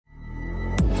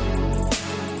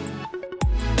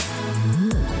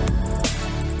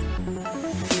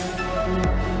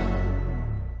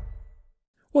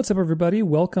What's up, everybody?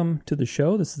 Welcome to the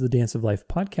show. This is the Dance of Life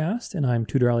podcast, and I'm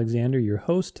Tudor Alexander, your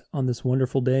host on this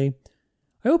wonderful day.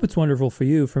 I hope it's wonderful for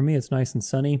you. For me, it's nice and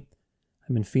sunny.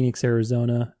 I'm in Phoenix,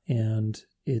 Arizona, and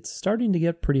it's starting to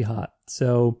get pretty hot.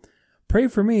 So pray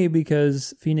for me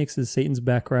because Phoenix is Satan's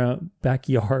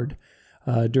backyard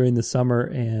during the summer,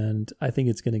 and I think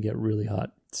it's going to get really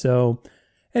hot. So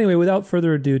anyway, without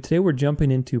further ado, today we're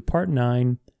jumping into part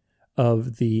 9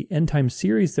 of the End Time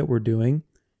series that we're doing.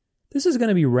 This is going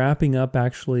to be wrapping up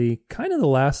actually kind of the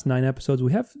last 9 episodes.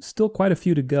 We have still quite a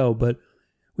few to go, but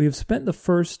we have spent the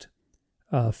first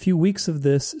few weeks of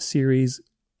this series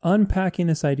unpacking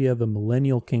this idea of a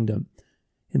millennial kingdom.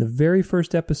 In the very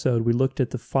first episode, we looked at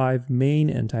the 5 main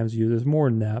end times views. There's more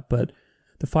than that, but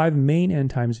the 5 main end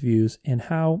times views and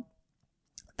how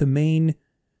the main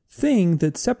thing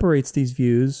that separates these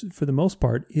views, for the most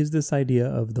part, is this idea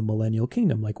of the millennial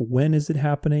kingdom. Like, when is it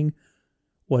happening?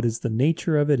 What is the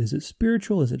nature of it? Is it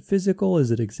spiritual? Is it physical?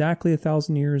 Is it exactly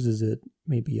 1,000 years? Is it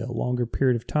maybe a longer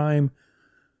period of time?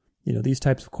 You know, these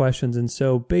types of questions. And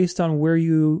so based on where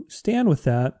you stand with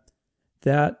that,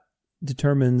 that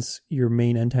determines your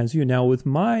main end times view. Now, with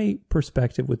my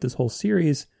perspective with this whole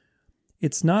series,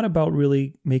 it's not about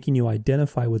really making you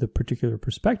identify with a particular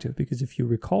perspective, because if you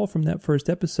recall from that first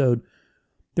episode,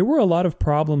 there were a lot of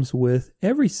problems with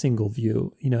every single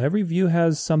view. You know, every view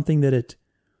has something that it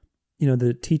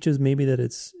teaches maybe that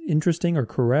it's interesting or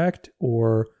correct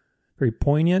or very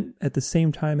poignant. At the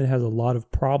same time, it has a lot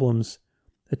of problems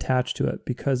attached to it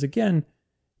because, again,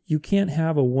 you can't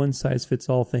have a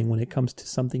one-size-fits-all thing when it comes to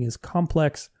something as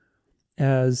complex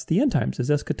as the end times, as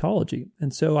eschatology.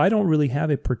 And so I don't really have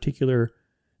a particular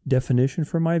definition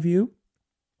for my view.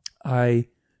 I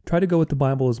try to go with the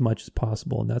Bible as much as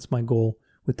possible, and that's my goal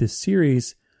with this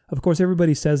series. Of course,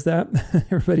 everybody says that.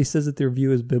 Everybody says that their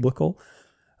view is biblical.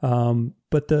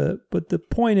 But the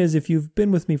point is, if you've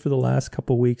been with me for the last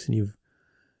couple of weeks and you've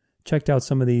checked out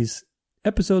some of these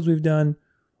episodes we've done,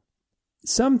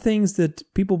 some things that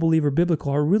people believe are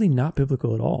biblical are really not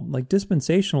biblical at all. Like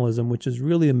dispensationalism, which is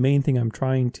really the main thing I'm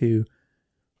trying to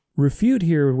refute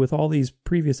here with all these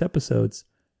previous episodes,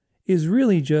 is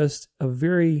really just a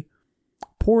very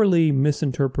poorly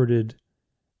misinterpreted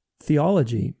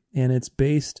theology. And it's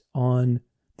based on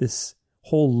this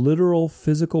whole literal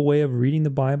physical way of reading the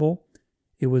Bible.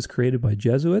 It was created by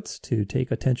Jesuits to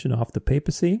take attention off the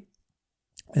papacy.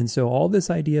 And so all this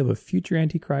idea of a future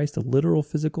Antichrist, a literal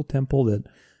physical temple, that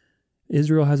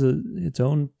Israel has its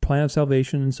own plan of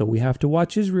salvation. And so we have to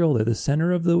watch Israel. They're the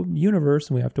center of the universe,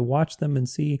 and we have to watch them and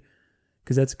see,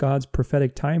 because that's God's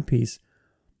prophetic timepiece.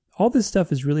 All this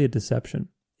stuff is really a deception.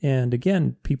 And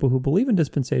again, people who believe in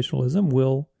dispensationalism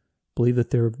will believe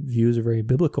that their views are very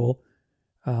biblical.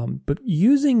 But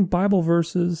using Bible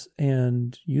verses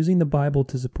and using the Bible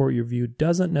to support your view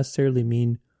doesn't necessarily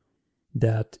mean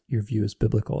that your view is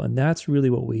biblical. And that's really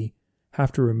what we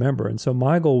have to remember. And so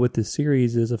my goal with this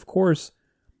series is, of course,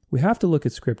 we have to look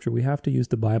at Scripture. We have to use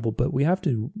the Bible, but we have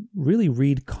to really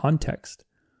read context.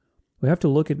 We have to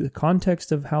look at the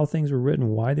context of how things were written,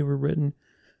 why they were written.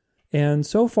 And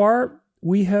so far,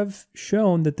 we have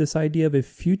shown that this idea of a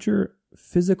future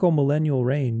physical millennial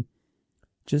reign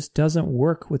just doesn't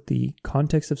work with the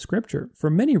context of Scripture for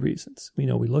many reasons. We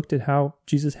looked at how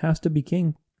Jesus has to be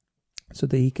king so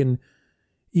that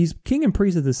he's king and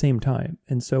priest at the same time.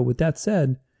 And so with that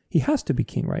said, he has to be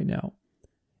king right now.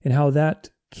 And how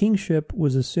that kingship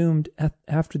was assumed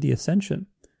after the ascension,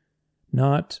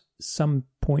 not some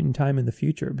point in time in the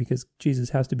future, because Jesus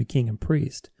has to be king and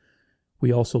priest.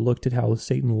 We also looked at how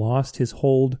Satan lost his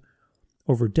hold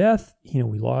over death. He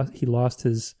lost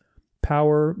his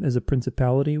power as a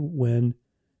principality when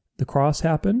the cross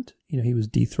happened. He was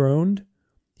dethroned.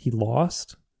 He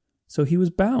lost. So he was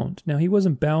bound. Now, he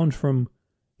wasn't bound from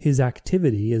his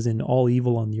activity, as in all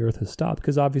evil on the earth has stopped,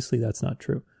 because obviously that's not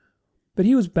true. But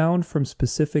he was bound from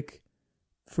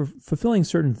for fulfilling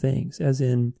certain things, as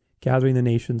in gathering the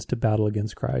nations to battle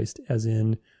against Christ, as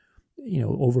in,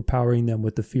 overpowering them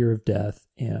with the fear of death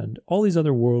and all these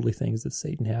other worldly things that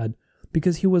Satan had,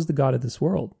 because he was the God of this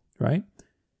world, right?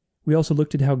 We also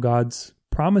looked at how God's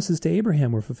promises to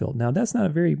Abraham were fulfilled. Now, that's not a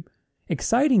very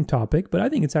exciting topic, but I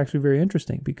think it's actually very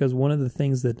interesting, because one of the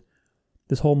things that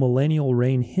this whole millennial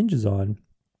reign hinges on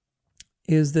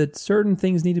is that certain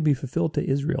things need to be fulfilled to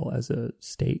Israel as a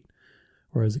state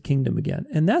or as a kingdom again.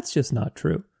 And that's just not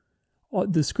true.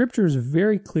 The Scripture is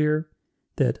very clear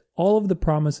that all of the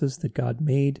promises that God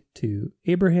made to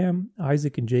Abraham,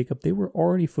 Isaac, and Jacob, they were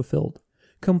already fulfilled,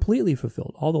 completely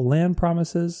fulfilled. All the land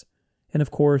promises, and of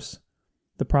course,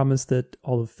 the promise that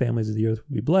all the families of the earth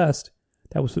would be blessed,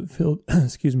 that was fulfilled,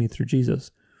 through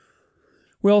Jesus.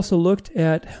 We also looked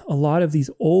at a lot of these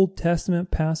Old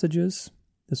Testament passages.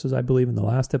 This was, I believe, in the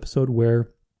last episode,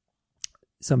 where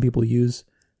some people use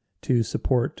to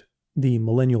support the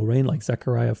millennial reign, like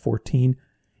Zechariah 14,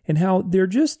 and how they're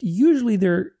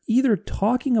either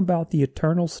talking about the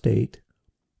eternal state,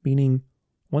 meaning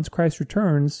once Christ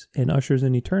returns and ushers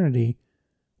in eternity,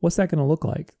 what's that going to look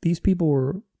like? These people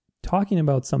were talking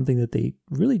about something that they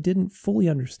really didn't fully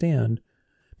understand,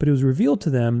 but it was revealed to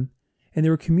them, and they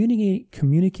were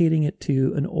communicating it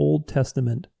to an Old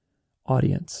Testament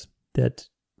audience that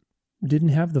didn't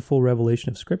have the full revelation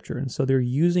of Scripture. And so they're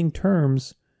using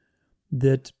terms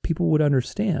that people would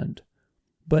understand.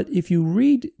 But if you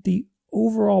read the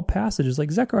overall passages,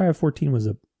 like Zechariah 14 was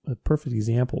a perfect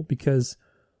example, because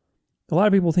a lot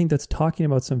of people think that's talking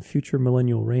about some future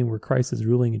millennial reign where Christ is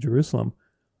ruling in Jerusalem.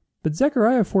 But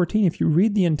Zechariah 14, if you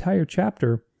read the entire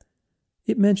chapter,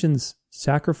 it mentions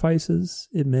sacrifices.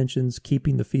 It mentions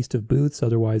keeping the Feast of Booths,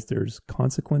 otherwise there's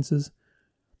consequences.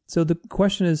 So the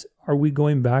question is, are we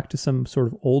going back to some sort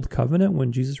of old covenant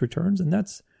when Jesus returns? And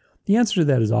the answer to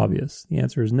that is obvious. The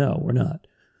answer is no, we're not.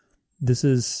 This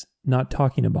is not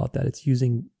talking about that. It's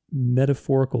using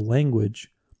metaphorical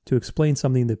language to explain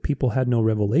something that people had no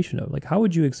revelation of. Like, how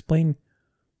would you explain,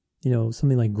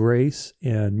 something like grace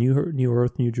and new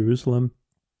earth, new Jerusalem,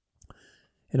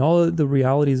 and all of the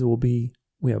realities that will be?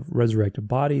 We have resurrected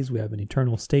bodies. We have an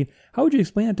eternal state. How would you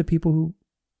explain that to people who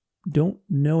don't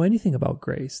know anything about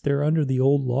grace? They're under the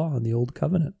old law and the old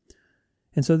covenant.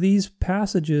 And so these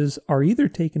passages are either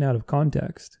taken out of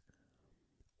context,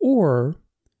 or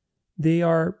they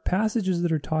are passages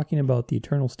that are talking about the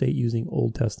eternal state using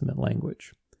Old Testament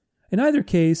language. In either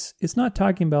case, it's not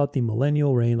talking about the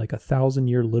millennial reign, like a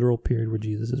 1,000-year literal period where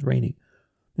Jesus is reigning.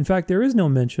 In fact, there is no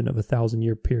mention of a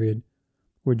 1,000-year period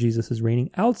where Jesus is reigning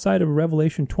outside of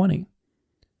Revelation 20.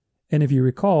 And if you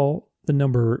recall, the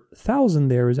number 1,000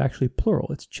 there is actually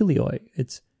plural. It's chilioi.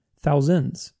 It's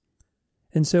thousands.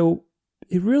 And so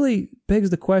it really begs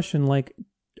the question, like,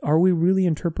 are we really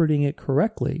interpreting it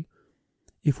correctly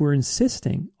if we're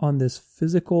insisting on this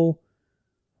physical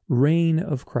reign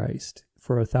of Christ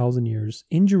for 1,000 years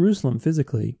in Jerusalem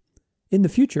physically in the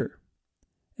future?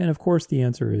 And of course, the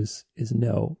answer is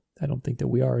no. I don't think that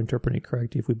we are interpreting it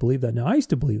correctly if we believe that. Now, I used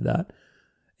to believe that.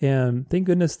 And thank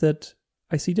goodness that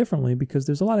I see differently, because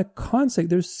there's a lot of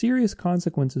there's serious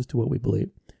consequences to what we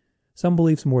believe. Some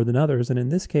beliefs more than others. And in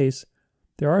this case,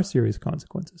 there are serious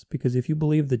consequences, because if you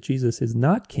believe that Jesus is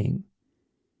not king,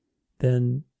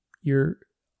 then you're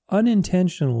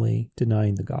unintentionally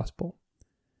denying the gospel.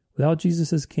 Without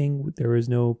Jesus as king, there is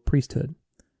no priesthood.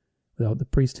 Without the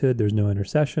priesthood, there's no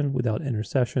intercession. Without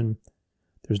intercession,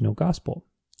 there's no gospel.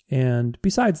 And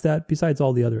besides that, besides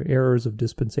all the other errors of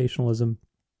dispensationalism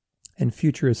and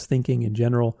futurist thinking in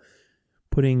general,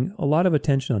 putting a lot of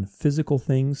attention on physical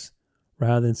things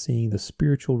rather than seeing the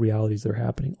spiritual realities that are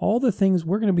happening. All the things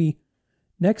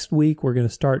next week, we're going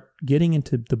to start getting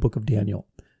into the book of Daniel.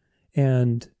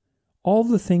 And all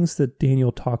the things that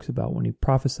Daniel talks about when he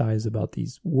prophesies about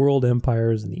these world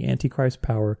empires and the Antichrist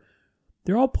power,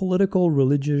 they're all political,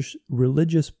 religious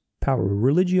power,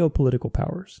 religio-political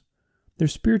powers.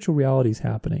 There's spiritual realities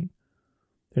happening.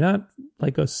 They're not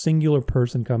like a singular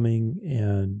person coming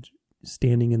and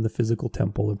standing in the physical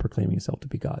temple and proclaiming himself to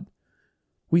be God.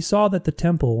 We saw that the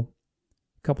temple,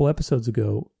 a couple episodes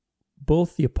ago,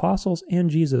 both the apostles and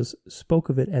Jesus spoke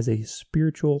of it as a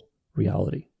spiritual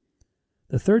reality.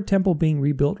 The third temple being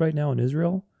rebuilt right now in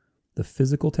Israel, the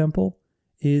physical temple,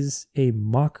 is a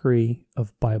mockery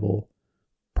of Bible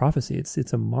prophecy.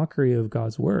 It's a mockery of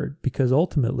God's word, because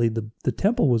ultimately the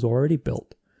temple was already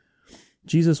built.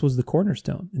 Jesus was the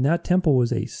cornerstone, and that temple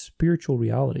was a spiritual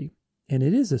reality. And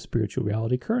it is a spiritual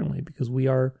reality currently, because we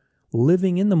are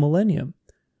living in the millennium.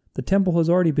 The temple has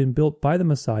already been built by the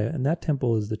Messiah, and that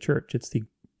temple is the church. It's the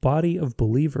body of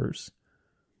believers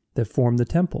that form the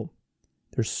temple.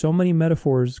 There's so many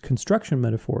metaphors, construction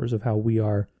metaphors, of how we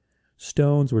are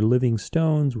stones, we're living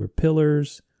stones, we're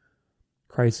pillars.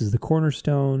 Christ is the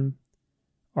cornerstone.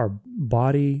 Our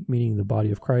body, meaning the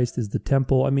body of Christ, is the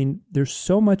temple. I mean, there's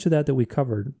so much of that we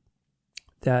covered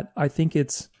that I think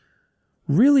it's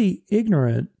really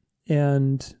ignorant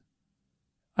and,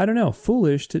 I don't know,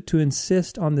 foolish to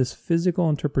insist on this physical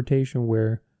interpretation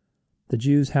where the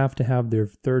Jews have to have their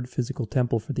third physical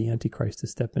temple for the Antichrist to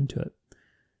step into it.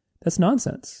 That's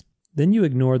nonsense. Then you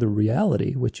ignore the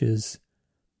reality, which is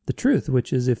the truth,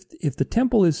 which is if the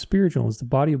temple is spiritual, is the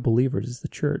body of believers, is the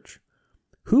church,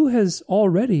 who has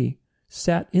already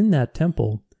sat in that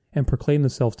temple and proclaimed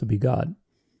themselves to be God?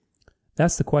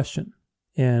 That's the question.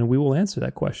 And we will answer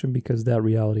that question, because that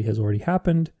reality has already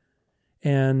happened,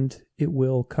 and it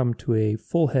will come to a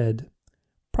full head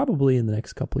probably in the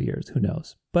next couple of years. Who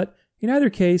knows? But in either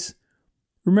case,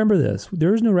 remember this.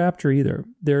 There is no rapture either.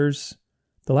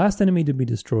 The last enemy to be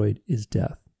destroyed is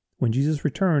death. When Jesus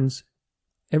returns,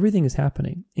 everything is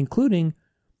happening, including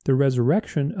the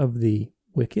resurrection of the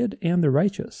wicked and the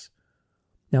righteous.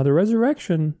 Now, the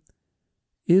resurrection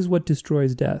is what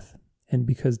destroys death. And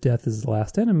because death is the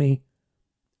last enemy,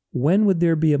 when would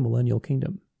there be a millennial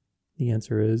kingdom? The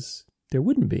answer is there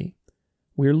wouldn't be.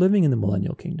 We are living in the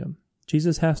millennial kingdom.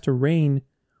 Jesus has to reign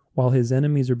while his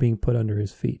enemies are being put under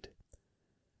his feet.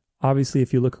 Obviously,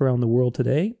 if you look around the world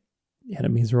today,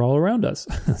 enemies are all around us.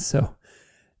 So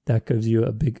that gives you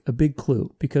a big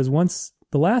clue. Because once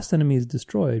the last enemy is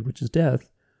destroyed, which is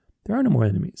death, there are no more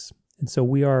enemies. And so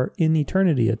we are in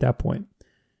eternity at that point.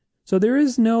 So there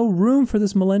is no room for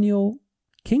this millennial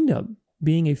kingdom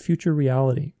being a future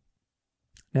reality.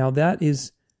 Now that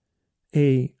is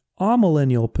a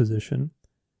amillennial position,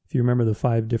 if you remember the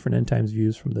 5 different end times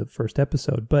views from the first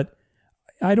episode. But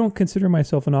I don't consider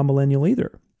myself an amillennial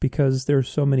either, because there are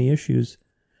so many issues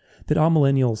that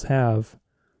amillennials have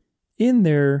in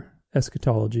their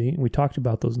eschatology. And we talked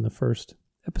about those in the first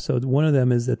episode. One of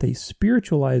them is that they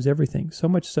spiritualize everything, so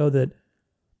much so that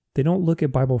they don't look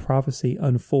at Bible prophecy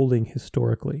unfolding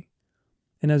historically.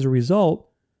 And as a result,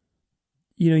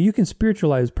 you can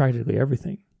spiritualize practically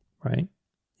everything, right?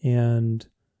 And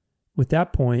with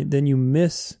that point, then you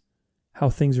miss how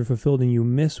things are fulfilled and you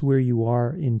miss where you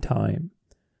are in time.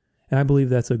 And I believe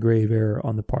that's a grave error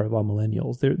on the part of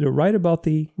amillennials. They're right about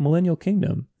the millennial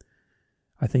kingdom.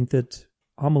 I think that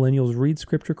amillennials read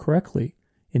scripture correctly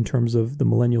in terms of the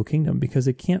millennial kingdom, because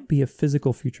it can't be a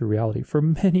physical future reality for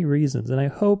many reasons. And I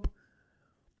hope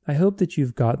that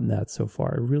you've gotten that so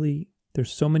far. Really,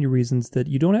 there's so many reasons that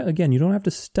you don't have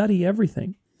to study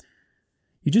everything.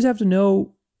 You just have to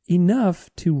know enough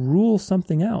to rule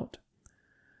something out.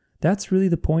 That's really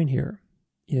the point here.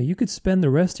 You could spend the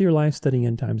rest of your life studying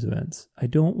end times events. I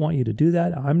don't want you to do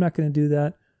that. I'm not going to do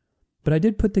that. But I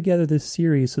did put together this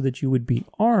series so that you would be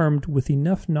armed with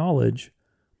enough knowledge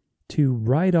to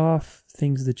write off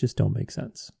things that just don't make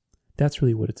sense. That's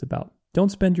really what it's about.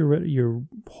 Don't spend your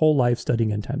whole life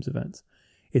studying end times events.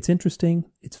 It's interesting,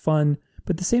 it's fun,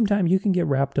 but at the same time, you can get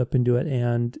wrapped up into it,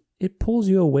 and it pulls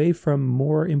you away from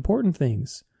more important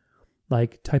things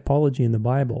like typology in the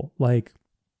Bible, like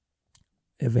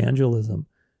evangelism,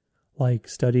 like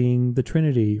studying the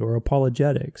Trinity or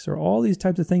apologetics, or all these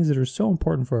types of things that are so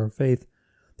important for our faith.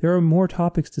 There are more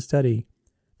topics to study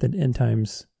than end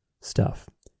times stuff.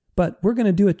 But we're going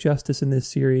to do it justice in this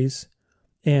series,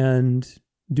 and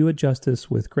do it justice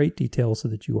with great detail so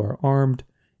that you are armed,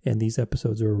 and these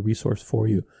episodes are a resource for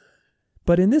you.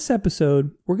 But in this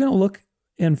episode, we're going to look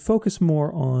and focus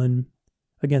more on,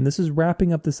 again, this is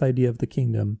wrapping up this idea of the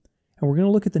kingdom, and we're going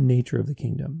to look at the nature of the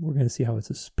kingdom. We're going to see how it's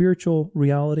a spiritual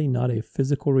reality, not a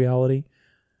physical reality.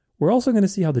 We're also going to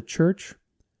see how the church,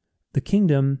 the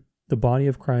kingdom, the body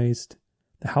of Christ,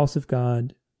 the house of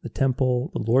God, the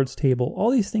temple, the Lord's table, all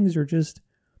these things are just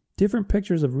different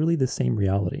pictures of really the same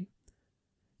reality.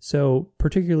 So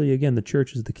particularly, again, the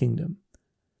church is the kingdom.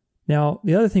 Now,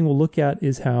 the other thing we'll look at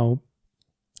is how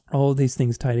all of these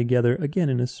things tie together, again,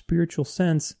 in a spiritual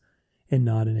sense and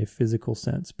not in a physical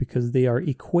sense, because they are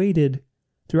equated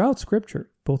throughout Scripture,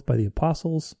 both by the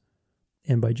apostles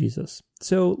and by Jesus.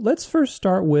 So let's first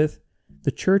start with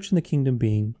the church and the kingdom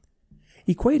being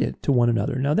equated to one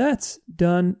another. Now, that's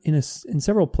done in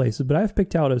several places, but I've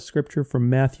picked out a scripture from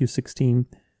Matthew 16,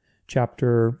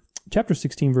 chapter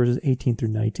 16, verses 18 through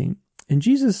 19. And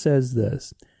Jesus says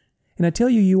this, "And I tell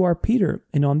you, you are Peter,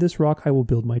 and on this rock I will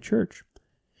build my church,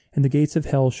 and the gates of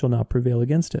hell shall not prevail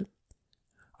against it.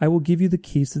 I will give you the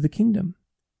keys to the kingdom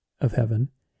of heaven,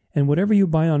 and whatever you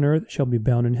bind on earth shall be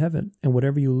bound in heaven, and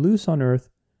whatever you loose on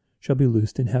earth shall be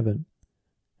loosed in heaven."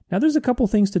 Now, there's a couple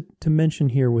things to mention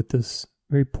here with this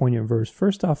very poignant verse.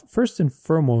 First and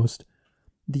foremost,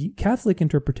 the Catholic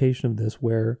interpretation of this,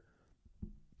 where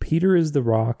Peter is the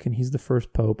rock and he's the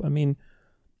first pope. I mean,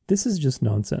 this is just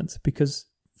nonsense, because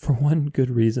for one good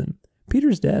reason,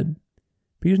 Peter's dead.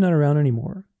 Peter's not around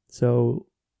anymore. So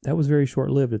that was very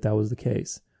short-lived if that was the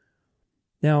case.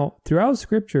 Now, throughout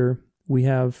Scripture, we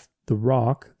have the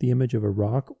rock, the image of a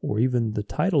rock, or even the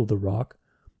title of the rock,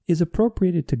 is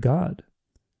appropriated to God.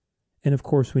 And of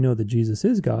course, we know that Jesus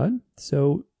is God,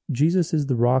 so Jesus is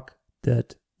the rock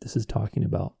that this is talking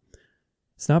about.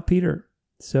 It's not Peter.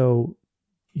 So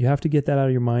you have to get that out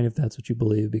of your mind if that's what you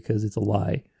believe, because it's a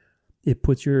lie. It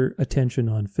puts your attention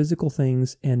on physical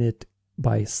things, and it,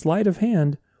 by sleight of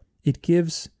hand, it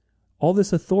gives all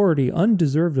this authority,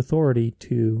 undeserved authority,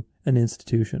 to an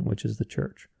institution, which is the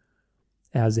church.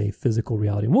 as a physical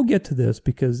reality. And we'll get to this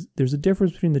because there's a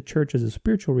difference between the church as a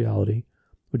spiritual reality,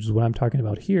 which is what I'm talking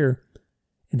about here,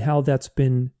 and how that's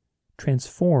been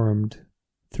transformed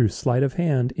through sleight of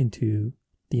hand into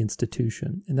the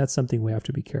institution. And that's something we have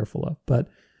to be careful of. But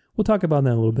we'll talk about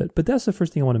that in a little bit. But that's the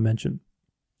first thing I want to mention.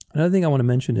 Another thing I want to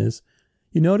mention is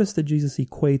you notice that Jesus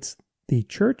equates the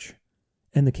church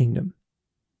and the kingdom.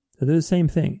 So they're the same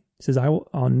thing. He says,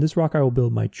 on this rock I will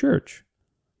build my church.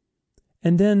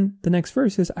 And then the next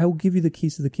verse says, I will give you the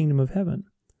keys to the kingdom of heaven.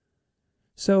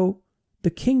 So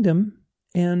the kingdom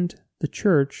and the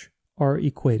church are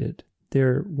equated.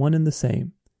 They're one and the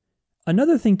same.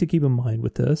 Another thing to keep in mind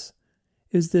with this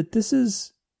is that this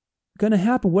is going to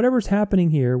happen. Whatever's happening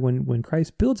here when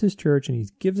Christ builds his church and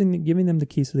he's giving them the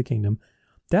keys to the kingdom,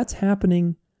 that's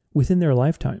happening within their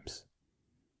lifetimes,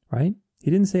 right? He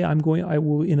didn't say, in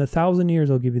 1,000 years,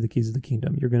 I'll give you the keys of the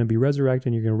kingdom. You're going to be resurrected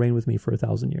and you're going to reign with me for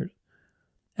 1,000 years.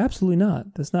 Absolutely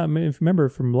not. That's not, remember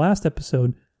from last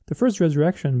episode, the first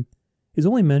resurrection is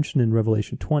only mentioned in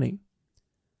Revelation 20.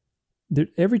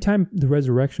 Every time the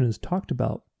resurrection is talked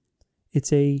about,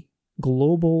 it's a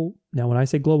global, now when I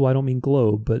say global, I don't mean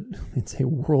globe, but it's a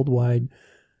worldwide,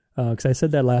 because I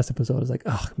said that last episode, I was like,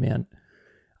 oh man,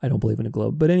 I don't believe in a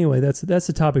globe. But anyway, that's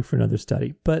a topic for another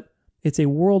study. But it's a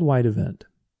worldwide event,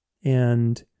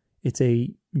 and it's a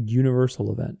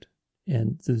universal event.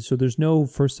 And so there's no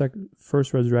first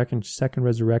resurrection, second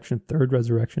resurrection, third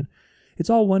resurrection. It's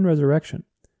all one resurrection.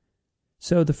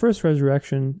 So the first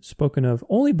resurrection spoken of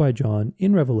only by John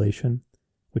in Revelation,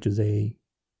 which is a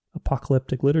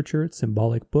apocalyptic literature, it's a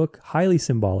symbolic book, highly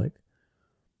symbolic,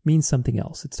 means something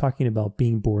else. It's talking about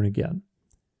being born again.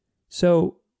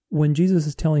 So when Jesus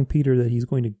is telling Peter that he's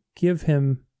going to give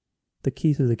him the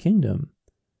keys of the kingdom,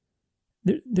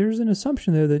 there's an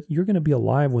assumption there that you're going to be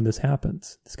alive when this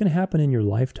happens. It's going to happen in your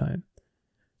lifetime.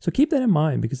 So keep that in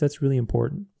mind because that's really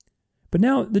important. But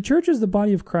now the church as the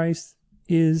body of Christ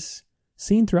is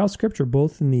seen throughout Scripture,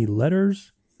 both in the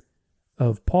letters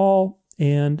of Paul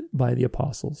and by the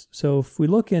apostles. So if we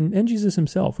look and Jesus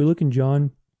himself, we look in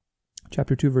John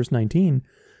chapter 2, verse 19,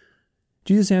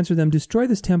 Jesus answered them, destroy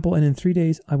this temple and in 3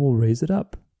 days I will raise it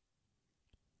up.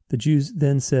 The Jews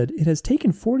then said, it has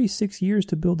taken 46 years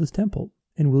to build this temple,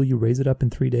 and will you raise it up in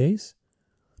 3 days?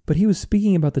 But he was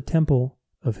speaking about the temple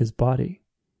of his body.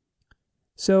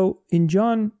 So in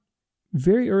John,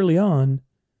 very early on,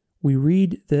 we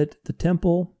read that the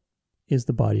temple is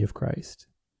the body of Christ.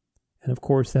 And of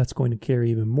course, that's going to carry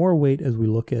even more weight as we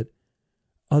look at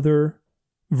other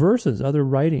verses, other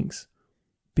writings,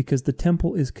 because the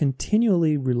temple is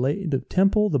continually related. The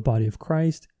temple, the body of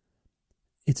Christ,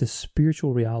 it's a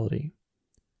spiritual reality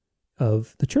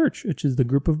of the church, which is the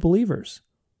group of believers.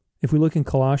 If we look in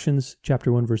Colossians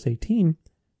chapter 1, verse 18,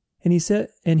 and he said,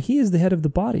 and he is the head of the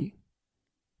body.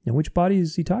 Now, which body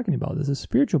is he talking about? This is a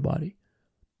spiritual body,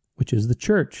 which is the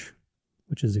church,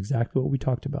 which is exactly what we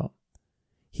talked about.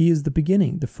 He is the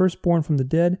beginning, the firstborn from the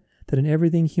dead, that in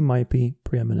everything he might be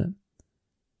preeminent.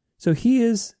 So he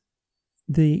is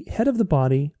the head of the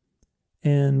body,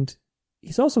 and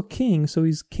he's also king, so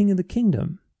he's king of the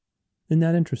kingdom. Isn't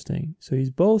that interesting? So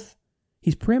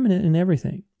he's preeminent in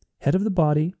everything. Head of the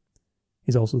body,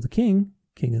 he's also the king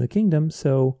of the kingdom.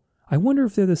 So I wonder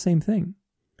if they're the same thing.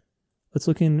 Let's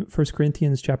look in 1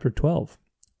 Corinthians chapter 12.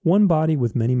 One body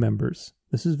with many members.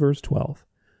 This is verse 12.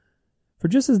 For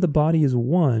just as the body is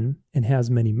one and has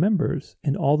many members,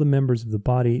 and all the members of the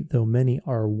body, though many,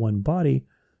 are one body,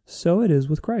 so it is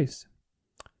with Christ.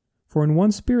 For in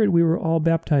one spirit we were all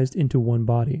baptized into one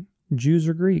body, Jews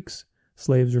or Greeks,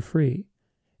 slaves or free,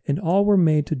 and all were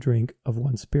made to drink of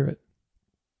one spirit.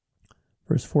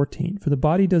 Verse 14, for the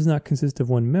body does not consist of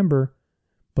one member,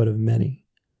 but of many.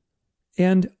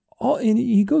 And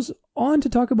he goes on to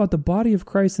talk about the body of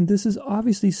Christ, and this is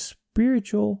obviously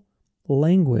spiritual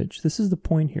language. This is the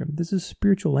point here. This is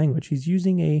spiritual language. He's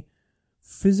using a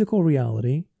physical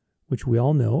reality, which we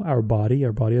all know, our body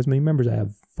has many members. I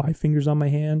have 5 fingers on my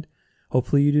hand.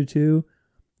 Hopefully you do too.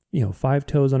 5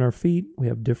 toes on our feet. We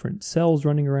have different cells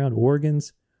running around,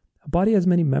 organs. A body has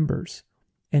many members.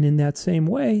 And in that same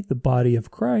way, the body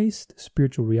of Christ,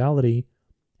 spiritual reality,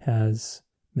 has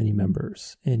many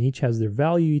members. And each has their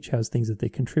value, each has things that they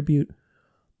contribute,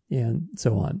 and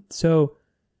so on. So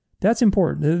that's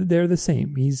important. They're the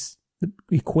same. He's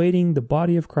equating the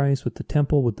body of Christ with the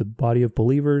temple, with the body of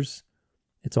believers.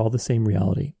 It's all the same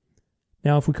reality.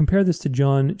 Now, if we compare this to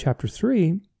John chapter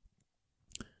 3,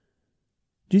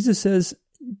 Jesus says,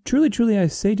 truly, truly, I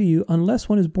say to you, unless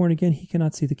one is born again, he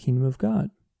cannot see the kingdom of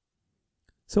God.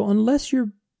 So unless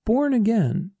you're born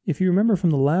again, if you remember from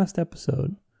the last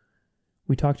episode,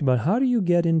 we talked about how do you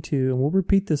get into, and we'll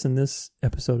repeat this in this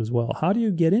episode as well, how do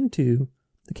you get into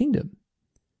the kingdom?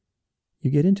 You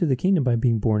get into the kingdom by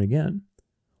being born again.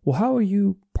 Well, how are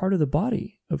you part of the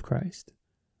body of Christ?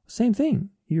 Same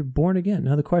thing. You're born again.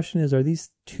 Now the question is, are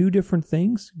these two different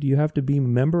things? Do you have to be a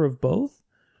member of both?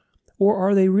 Or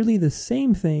are they really the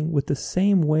same thing with the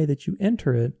same way that you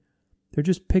enter it? They're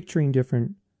just picturing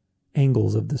different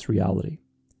angles of this reality.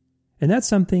 And that's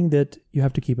something that you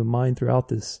have to keep in mind throughout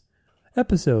this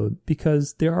episode,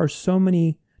 because there are so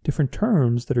many different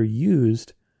terms that are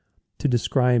used to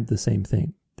describe the same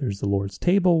thing. There's the Lord's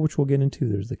table, which we'll get into.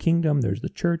 There's the kingdom. There's the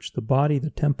church, the body, the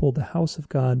temple, the house of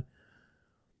God.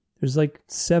 There's like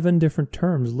 7 different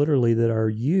terms, literally, that are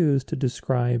used to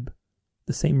describe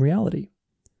the same reality.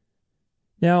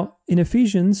 Now, in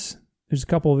Ephesians, there's a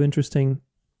couple of interesting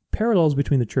parallels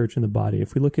between the church and the body.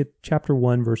 If we look at chapter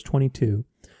 1, verse 22,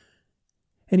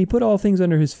 and he put all things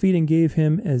under his feet and gave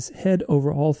him as head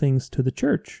over all things to the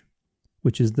church,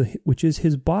 which is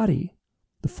his body,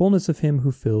 the fullness of him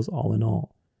who fills all in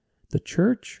all. The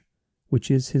church,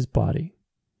 which is his body.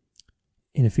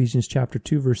 In Ephesians chapter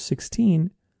 2, verse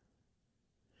 16,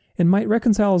 and might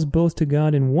reconcile us both to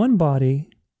God in one body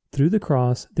through the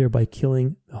cross, thereby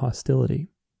killing the hostility.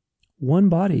 One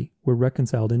body we're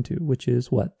reconciled into, which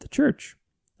is what? The church,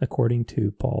 according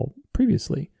to Paul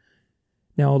previously.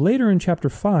 Now, later in chapter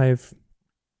 5,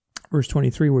 verse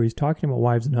 23, where he's talking about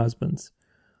wives and husbands,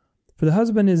 for the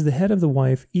husband is the head of the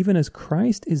wife, even as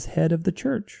Christ is head of the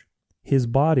church, his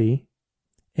body,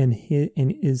 and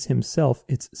is himself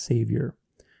its Savior.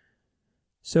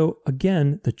 So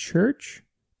again, the church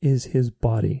is his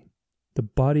body. The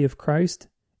body of Christ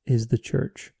is the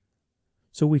church.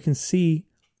 So we can see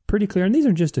pretty clear, and these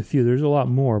are just a few, there's a lot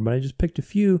more, but I just picked a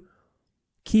few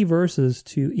key verses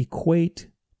to equate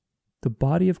the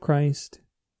body of Christ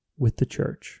with the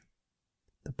church.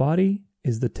 The body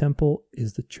is the temple,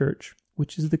 is the church,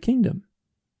 which is the kingdom.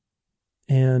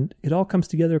 And it all comes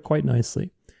together quite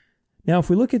nicely. Now, if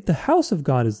we look at the house of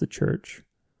God as the church,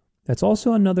 that's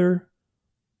also another,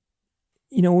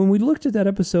 when we looked at that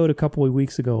episode a couple of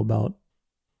weeks ago about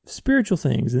spiritual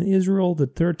things in Israel, the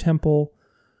third temple,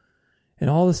 and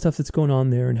all the stuff that's going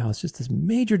on there, and how it's just this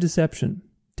major deception.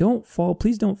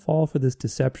 Please don't fall for this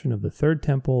deception of the third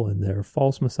temple and their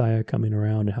false Messiah coming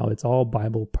around and how it's all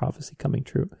Bible prophecy coming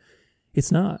true.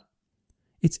 It's not.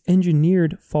 It's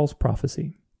engineered false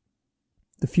prophecy.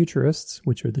 The futurists,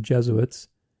 which are the Jesuits,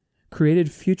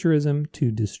 created futurism to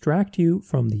distract you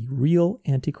from the real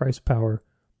Antichrist power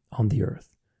on the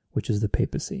earth, which is the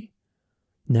papacy.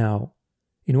 Now,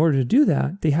 in order to do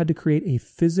that, they had to create a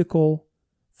physical,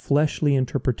 fleshly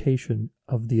interpretation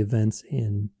of the events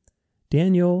in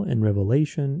Daniel and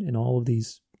Revelation and all of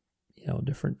these,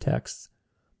 different texts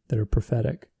that are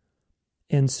prophetic.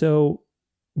 And so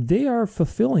they are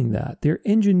fulfilling that. They're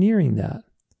engineering that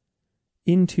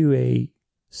into a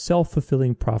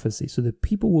self-fulfilling prophecy so that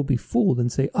people will be fooled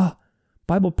and say,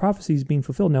 Bible prophecy is being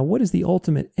fulfilled. Now, what is the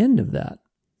ultimate end of that?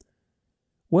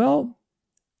 Well,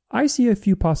 I see a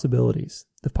few possibilities.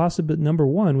 Number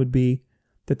one would be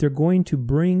that they're going to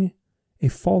bring a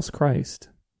false Christ,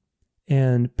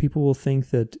 and people will think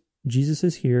that Jesus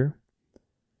is here,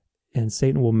 and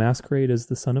Satan will masquerade as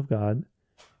the Son of God,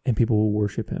 and people will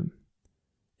worship him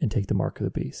and take the mark of the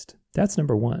beast. That's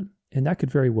number one, and that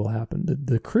could very well happen.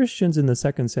 The Christians in the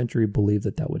 2nd century believed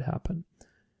that would happen.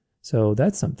 So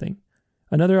that's something.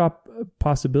 Another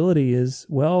possibility is,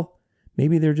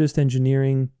 maybe they're just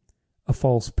engineering a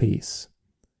false peace.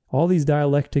 All these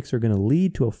dialectics are going to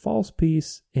lead to a false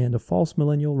peace and a false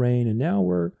millennial reign, and now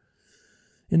we're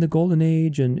in the golden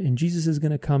age, and Jesus is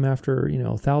going to come after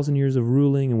 1,000 years of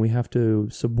ruling, and we have to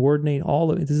subordinate all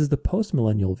of it. This is the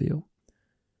post-millennial view,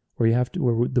 where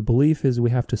the belief is we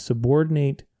have to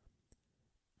subordinate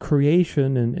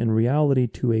creation and reality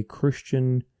to a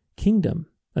Christian kingdom,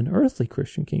 an earthly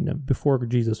Christian kingdom, before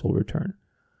Jesus will return.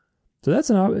 So that's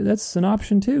an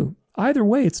option too. Either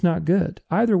way, it's not good.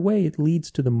 Either way, it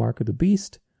leads to the mark of the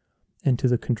beast and to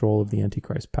the control of the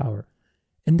Antichrist power.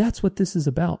 And that's what this is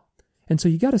about. And so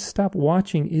you got to stop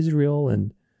watching Israel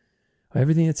and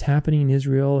everything that's happening in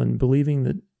Israel and believing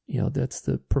that, that's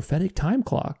the prophetic time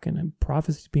clock and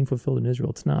prophecy is being fulfilled in Israel.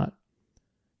 It's not.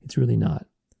 It's really not.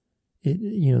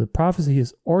 The prophecy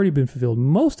has already been fulfilled.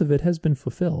 Most of it has been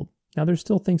fulfilled. Now there's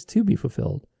still things to be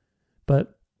fulfilled.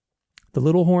 But the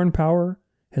little horn power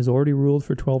has already ruled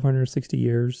for 1,260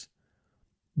 years.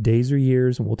 Days are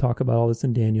years, and we'll talk about all this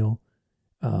in Daniel.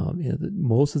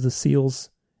 Most of the seals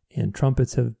and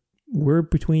trumpets we're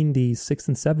between the 6th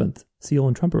and 7th seal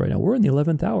and trumpet right now. We're in the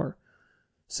 11th hour.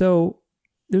 So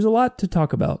there's a lot to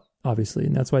talk about, obviously,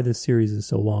 and that's why this series is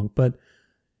so long. But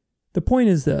The point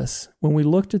is this: when we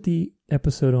looked at the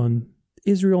episode on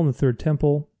Israel and the Third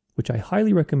Temple, which I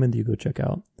highly recommend that you go check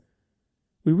out,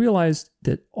 we realized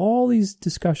that all these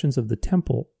discussions of the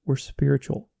temple were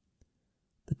spiritual.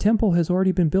 The temple has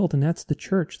already been built, and that's the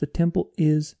church. The temple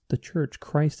is the church.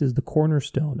 Christ is the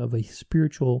cornerstone of a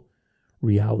spiritual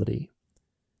reality.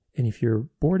 And if you're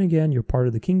born again, you're part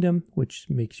of the kingdom, which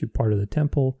makes you part of the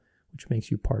temple, which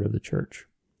makes you part of the church.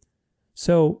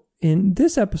 So in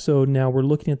this episode now, we're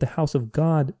looking at the house of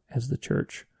God as the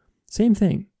church. Same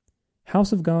thing.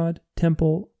 House of God,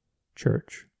 temple,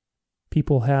 church.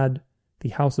 People had the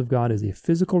house of God as a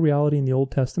physical reality in the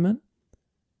Old Testament,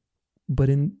 but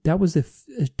that was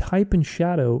a type and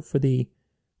shadow for the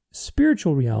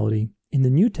spiritual reality in the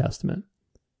New Testament,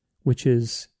 which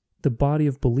is the body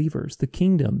of believers, the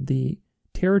kingdom, the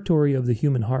territory of the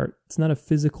human heart. It's not a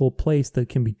physical place that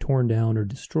can be torn down or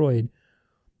destroyed.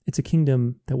 It's a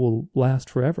kingdom that will last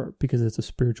forever because it's a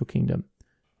spiritual kingdom.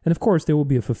 And of course, there will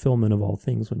be a fulfillment of all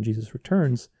things when Jesus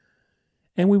returns,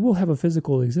 and we will have a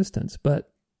physical existence,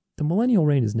 but the millennial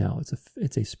reign is now.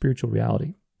 It's a spiritual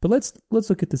reality. But let's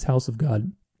look at this house of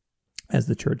God as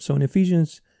the church. So in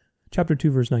Ephesians chapter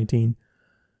 2, verse 19,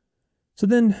 so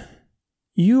then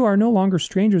you are no longer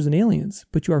strangers and aliens,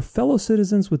 but you are fellow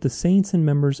citizens with the saints and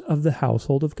members of the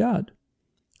household of God,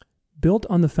 built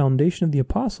on the foundation of the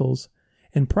apostles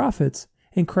and prophets,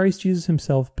 and Christ Jesus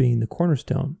himself being the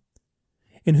cornerstone,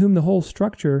 in whom the whole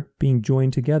structure, being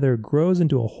joined together, grows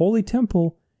into a holy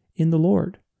temple in the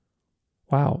Lord.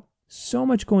 Wow, so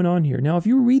much going on here. Now, if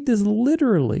you read this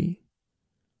literally,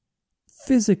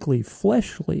 physically,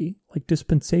 fleshly, like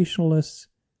dispensationalists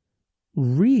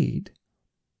read,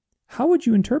 how would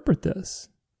you interpret this?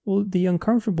 Well, the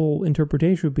uncomfortable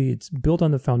interpretation would be it's built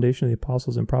on the foundation of the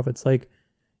apostles and prophets. Like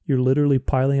you're literally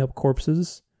piling up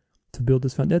corpses to build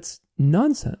this foundation. That's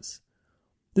nonsense.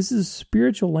 This is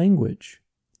spiritual language.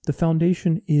 The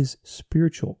foundation is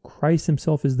spiritual. Christ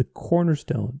himself is the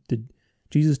cornerstone. Did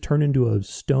Jesus turn into a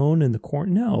stone in the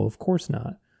corner? No, of course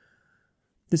not.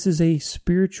 This is a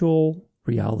spiritual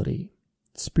reality.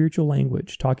 Spiritual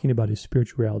language, talking about a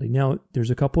spiritual reality. Now,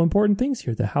 there's a couple important things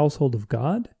here. The household of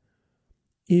God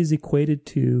is equated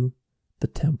to the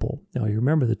temple. Now, you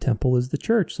remember the temple is the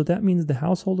church. So that means the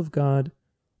household of God,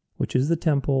 which is the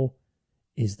temple,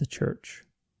 is the church,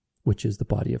 which is the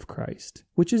body of Christ,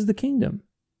 which is the kingdom.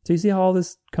 So you see how all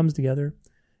this comes together?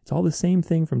 It's all the same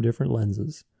thing from different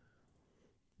lenses.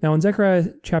 Now, in Zechariah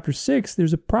chapter 6,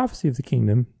 there's a prophecy of the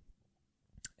kingdom.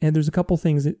 And there's a couple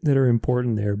things that are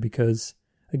important there because,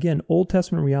 again, Old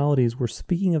Testament realities were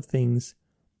speaking of things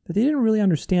that they didn't really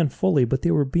understand fully, but they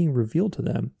were being revealed to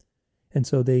them. And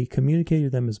so they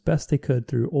communicated them as best they could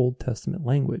through Old Testament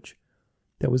language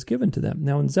that was given to them.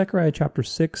 Now, in Zechariah chapter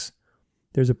 6,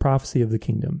 there's a prophecy of the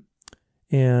kingdom.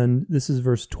 And this is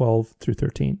verse 12 through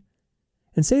 13.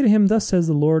 And say to him, thus says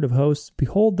the Lord of hosts,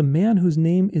 behold, the man whose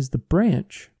name is the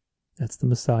branch, that's the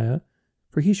Messiah,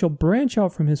 for he shall branch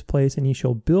out from his place, and he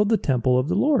shall build the temple of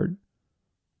the Lord.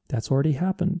 That's already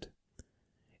happened.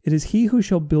 It is he who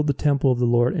shall build the temple of the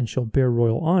Lord, and shall bear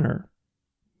royal honor,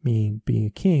 meaning being a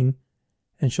king,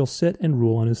 and shall sit and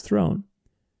rule on his throne.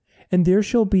 And there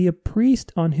shall be a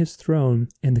priest on his throne,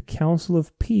 and the counsel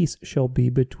of peace shall be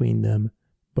between them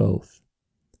both.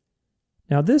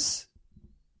 Now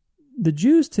the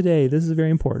Jews today, this is very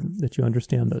important that you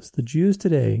understand this. The Jews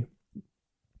today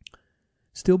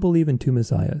still believe in two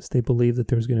messiahs. They believe that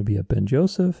there's going to be a Ben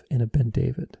Joseph and a Ben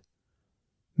David,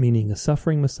 meaning a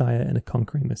suffering Messiah and a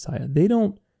conquering Messiah. They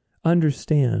don't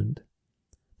understand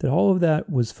that all of that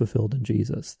was fulfilled in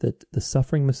Jesus, that the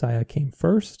suffering Messiah came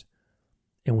first,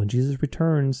 and when Jesus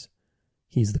returns,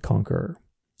 he's the conqueror.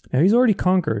 Now, he's already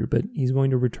conquered, but he's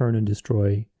going to return and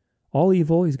destroy all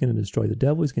evil. He's going to destroy the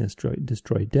devil. He's going to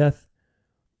destroy death.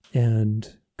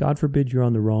 And God forbid you're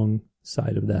on the wrong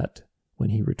side of that when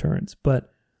he returns.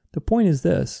 But the point is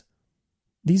this.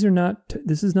 This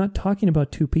is not talking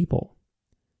about two people.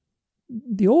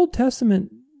 The Old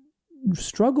Testament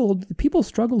people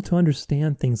struggled to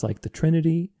understand things like the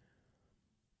Trinity.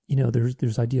 You know,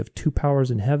 there's idea of two powers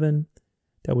in heaven.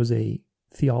 That was a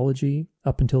theology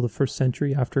up until the first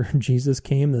century after Jesus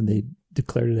came. Then they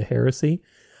declared it a heresy.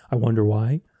 I wonder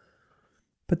why.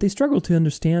 But they struggled to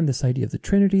understand this idea of the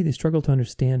Trinity. They struggled to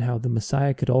understand how the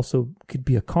Messiah could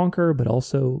be a conqueror, but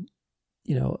also,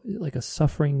 you know, like a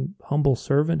suffering, humble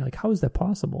servant. Like, how is that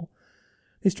possible?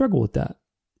 They struggle with that.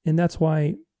 And that's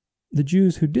why the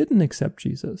Jews who didn't accept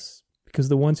Jesus, because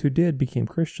the ones who did became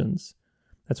Christians.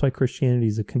 That's why Christianity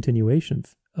is a continuation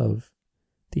of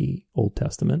the Old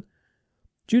Testament.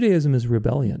 Judaism is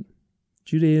rebellion.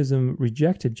 Judaism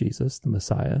rejected Jesus, the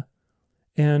Messiah,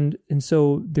 And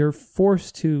so they're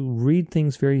forced to read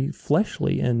things very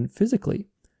fleshly and physically.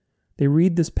 They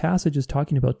read this passage as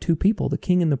talking about two people. The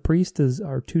king and the priest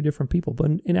are two different people.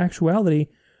 But in actuality,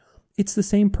 it's the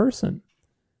same person.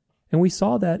 And we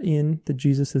saw that in the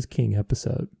Jesus is King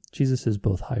episode. Jesus is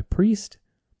both high priest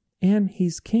and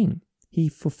he's king. He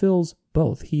fulfills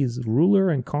both. He's ruler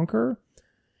and conqueror,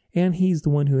 and he's the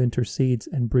one who intercedes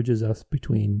and bridges us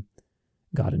between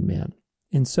God and man.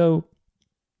 And so,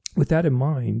 with that in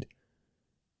mind,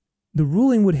 the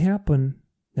ruling would happen.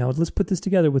 Now, let's put this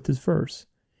together with this verse.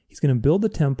 He's going to build the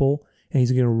temple and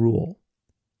he's going to rule.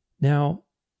 Now,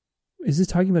 is this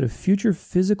talking about a future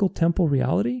physical temple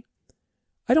reality?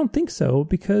 I don't think so,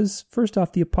 because first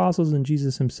off, the apostles and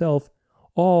Jesus himself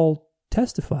all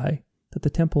testify that the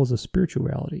temple is a spiritual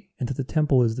reality and that the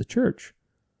temple is the church,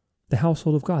 the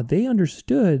household of God. They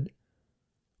understood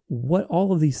what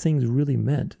all of these things really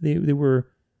meant.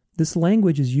 This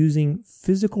language is using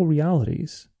physical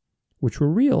realities, which were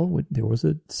real. There was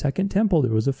a second temple,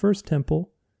 there was a first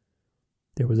temple,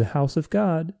 there was a house of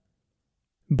God,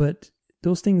 but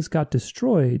those things got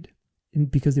destroyed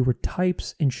because they were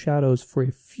types and shadows for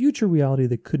a future reality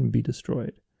that couldn't be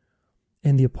destroyed.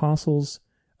 And the apostles,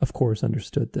 of course,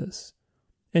 understood this.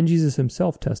 And Jesus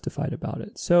himself testified about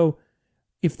it. So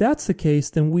if that's the case,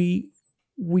 then we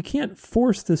can't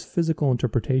force this physical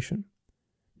interpretation.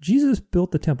 Jesus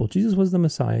built the temple. Jesus was the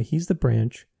Messiah. He's the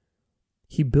branch.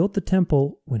 He built the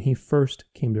temple when he first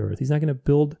came to earth. He's not going to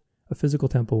build a physical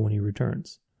temple when he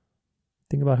returns.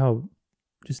 Think about how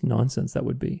just nonsense that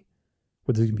would be.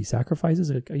 Would there be sacrifices?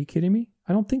 Are you kidding me?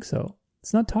 I don't think so.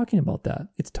 It's not talking about that.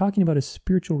 It's talking about a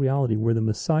spiritual reality where the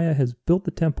Messiah has built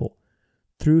the temple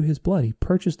through his blood. He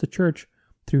purchased the church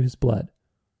through his blood.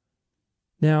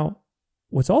 Now,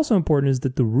 what's also important is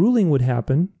that the ruling would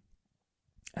happen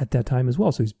at that time as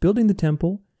well. So he's building the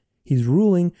temple, he's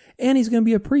ruling, and he's going to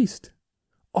be a priest.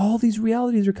 All these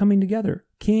realities are coming together.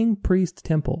 King, priest,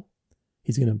 temple.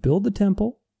 He's going to build the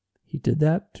temple. He did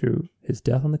that through his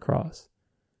death on the cross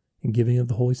and giving of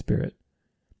the Holy Spirit.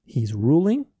 He's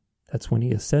ruling. That's when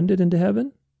he ascended into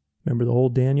heaven. Remember the whole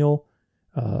Daniel,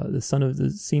 the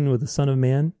scene with the Son of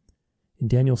Man in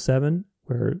Daniel 7,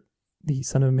 where the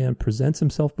Son of Man presents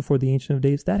himself before the Ancient of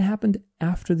Days. That happened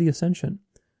after the ascension.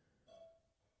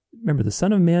 Remember, the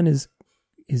Son of Man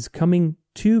is coming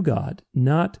to God,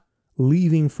 not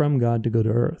leaving from God to go to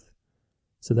earth.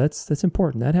 So that's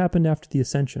important. That happened after the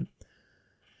ascension.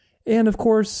 And of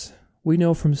course, we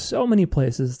know from so many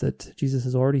places that Jesus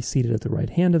is already seated at the right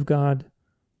hand of God.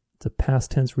 It's a past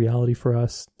tense reality for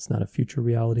us. It's not a future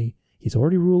reality. He's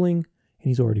already ruling and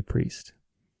he's already priest.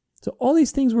 So all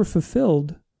these things were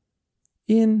fulfilled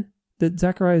that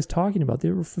Zechariah is talking about. They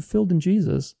were fulfilled in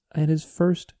Jesus at his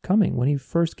first coming, when he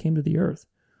first came to the earth,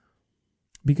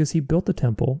 because he built the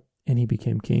temple and he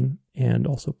became king and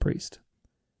also priest.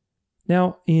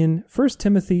 Now, in 1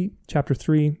 Timothy chapter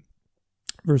 3,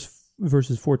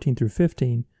 verses 14 through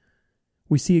 15,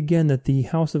 we see again that the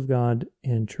house of God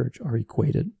and church are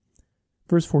equated.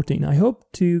 Verse 14, I hope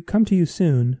to come to you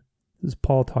soon. This is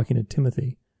Paul talking to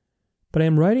Timothy. But I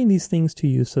am writing these things to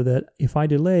you so that if I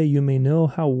delay, you may know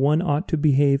how one ought to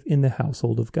behave in the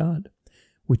household of God,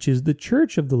 which is the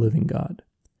church of the living God,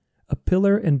 a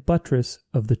pillar and buttress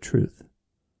of the truth.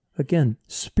 Again,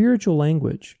 spiritual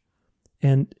language.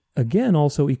 And again,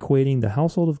 also equating the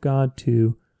household of God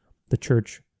to the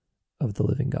church of the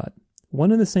living God.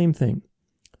 One and the same thing.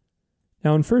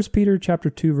 Now in 1 Peter chapter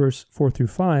 2, verse 4 through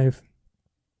 5,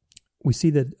 we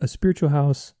see that a spiritual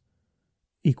house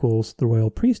equals the royal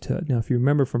priesthood. Now, if you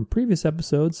remember from previous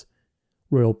episodes,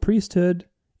 royal priesthood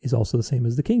is also the same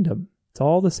as the kingdom. It's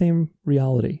all the same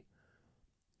reality.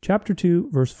 Chapter 2,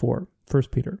 verse 4, 1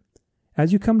 Peter.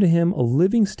 As you come to him, a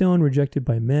living stone rejected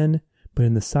by men, but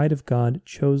in the sight of God,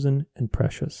 chosen and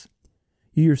precious.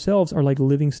 You yourselves are like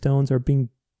living stones, are being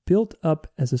built up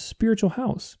as a spiritual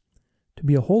house, to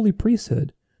be a holy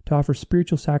priesthood, to offer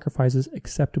spiritual sacrifices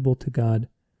acceptable to God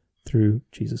through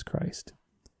Jesus Christ.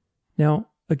 Now,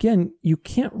 again, you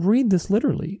can't read this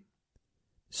literally.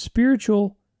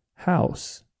 Spiritual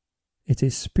house. It's a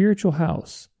spiritual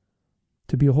house.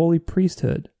 To be a holy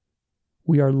priesthood.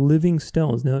 We are living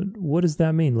stones. Now, what does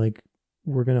that mean? Like,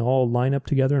 we're going to all line up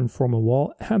together and form a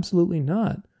wall? Absolutely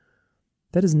not.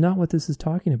 That is not what this is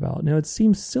talking about. Now, it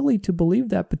seems silly to believe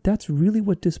that, but that's really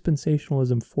what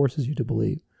dispensationalism forces you to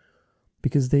believe,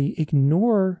 because they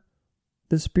ignore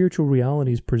the spiritual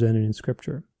realities presented in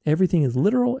Scripture. Everything is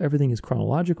literal, everything is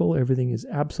chronological, everything is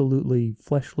absolutely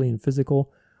fleshly and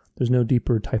physical. There's no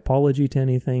deeper typology to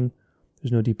anything.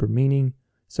 There's no deeper meaning.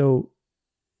 So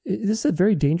this is a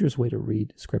very dangerous way to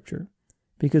read Scripture,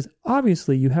 Because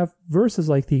obviously you have verses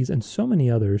like these and so many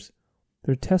others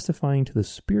that are testifying to the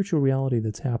spiritual reality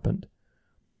that's happened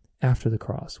after the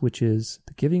cross, which is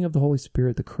the giving of the Holy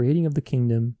Spirit, the creating of the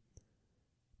kingdom.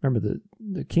 Remember,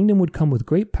 the kingdom would come with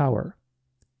great power.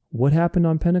 What happened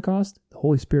on Pentecost? The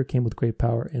Holy Spirit came with great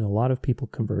power, and a lot of people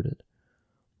converted.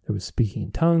 There was speaking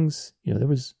in tongues. It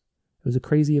was a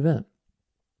crazy event.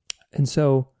 And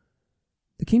so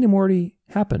the kingdom already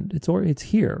happened. It's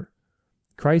here.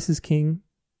 Christ is king,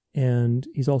 and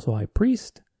he's also high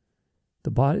priest.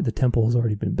 The temple has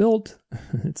already been built.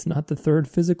 It's not the third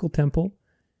physical temple.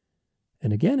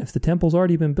 And again, if the temple's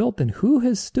already been built, then who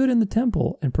has stood in the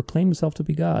temple and proclaimed himself to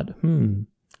be God?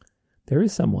 There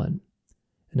is someone,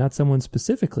 and not someone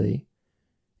specifically.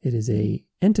 It is a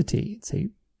entity. It's a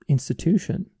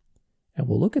institution, and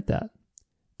we'll look at that.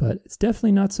 But it's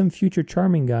definitely not some future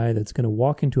charming guy that's going to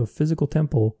walk into a physical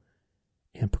temple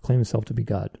and proclaim himself to be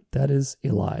God. That is a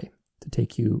lie, to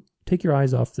take your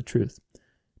eyes off the truth.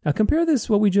 Now compare this,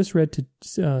 what we just read, to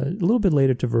a little bit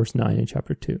later, to verse 9 in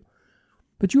chapter 2.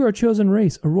 But you are a chosen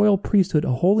race, a royal priesthood,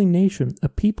 a holy nation, a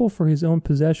people for his own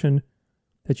possession,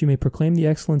 that you may proclaim the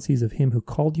excellencies of him who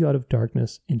called you out of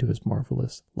darkness into his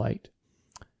marvelous light.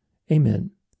 Amen.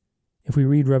 If we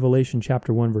read Revelation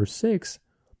chapter 1, verse 6,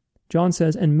 John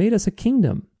says, and made us a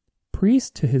kingdom,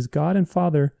 priest to his God and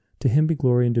Father, to him be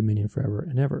glory and dominion forever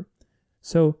and ever.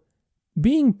 So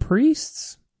being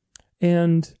priests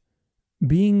and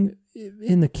being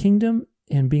in the kingdom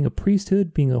and being a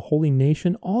priesthood, being a holy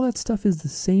nation, all that stuff is the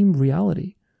same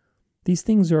reality. These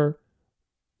things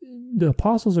the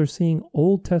apostles are seeing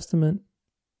Old Testament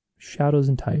shadows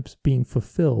and types being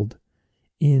fulfilled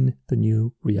in the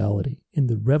new reality, in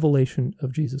the revelation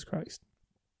of Jesus Christ.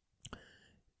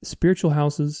 Spiritual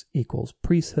houses equals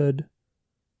priesthood,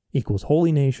 equals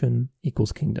holy nation,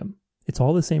 equals kingdom. It's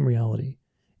all the same reality.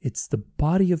 It's the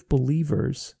body of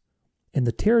believers, and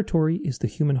the territory is the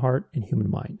human heart and human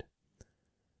mind.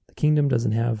 The kingdom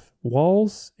doesn't have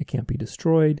walls. It can't be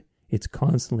destroyed. It's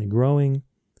constantly growing,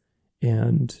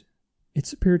 and it's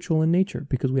spiritual in nature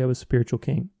because we have a spiritual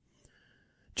king.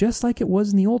 Just like it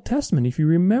was in the Old Testament. If you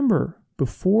remember,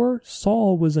 before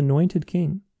Saul was anointed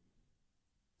king,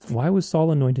 why was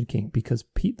Saul anointed king? Because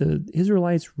the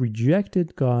Israelites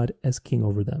rejected God as king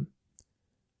over them.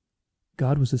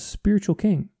 God was a spiritual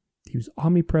king. He was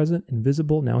omnipresent,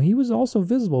 invisible. Now, he was also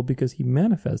visible because he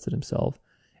manifested himself,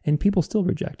 and people still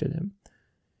rejected him.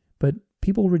 But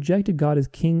people rejected God as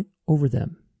king over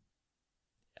them.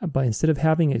 But instead of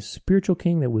having a spiritual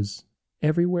king that was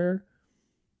everywhere,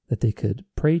 that they could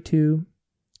pray to,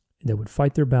 that would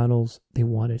fight their battles, they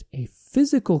wanted a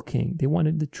physical king. They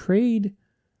wanted to trade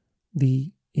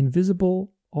the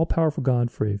invisible, all-powerful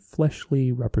God for a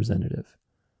fleshly representative.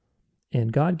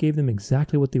 And God gave them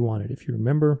exactly what they wanted. If you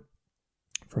remember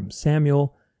from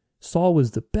Samuel, Saul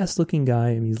was the best-looking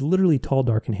guy, and he's literally tall,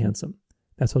 dark, and handsome.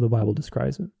 That's how the Bible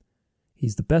describes him.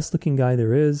 He's the best-looking guy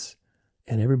there is,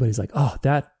 and everybody's like, oh,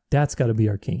 that's got to be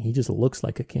our king. He just looks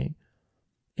like a king.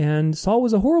 And Saul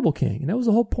was a horrible king, and that was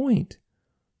the whole point.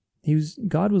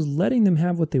 God was letting them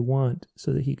have what they want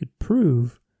so that he could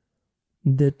prove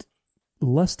that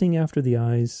lusting after the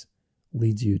eyes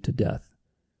leads you to death.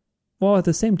 While at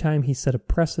the same time, he set a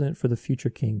precedent for the future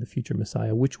king, the future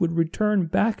Messiah, which would return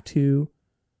back to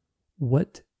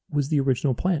what was the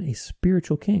original plan, a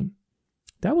spiritual king.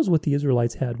 That was what the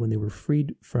Israelites had when they were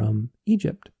freed from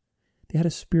Egypt. They had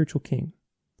a spiritual king,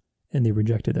 and they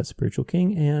rejected that spiritual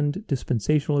king, and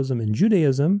dispensationalism and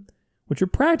Judaism, which are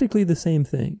practically the same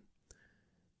thing,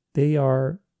 they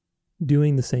are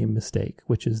doing the same mistake,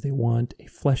 which is they want a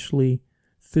fleshly,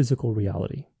 physical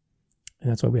reality. And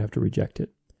that's why we have to reject it.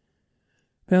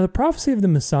 Now, the prophecy of the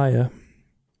Messiah,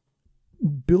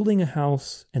 building a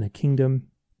house and a kingdom,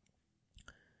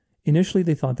 initially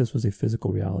they thought this was a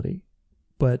physical reality.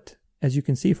 But as you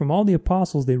can see from all the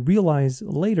apostles, they realized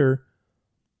later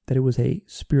that it was a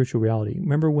spiritual reality.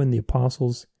 Remember when the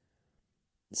apostles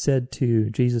said to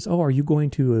Jesus, oh, are you going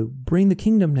to bring the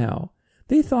kingdom now?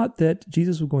 They thought that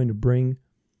Jesus was going to bring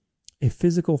a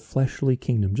physical, fleshly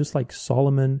kingdom, just like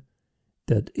Solomon,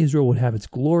 that Israel would have its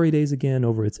glory days again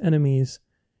over its enemies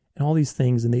and all these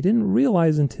things. And they didn't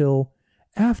realize until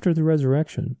after the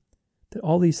resurrection that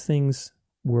all these things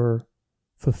were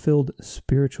fulfilled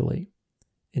spiritually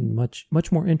in much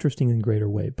more interesting and greater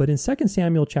way. But in 2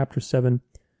 Samuel chapter 7,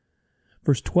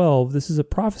 verse 12, this is a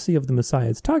prophecy of the Messiah.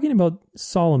 It's talking about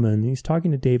Solomon. He's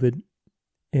talking to David,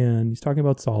 and he's talking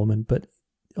about Solomon. But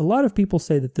a lot of people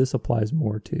say that this applies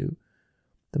more to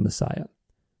the Messiah.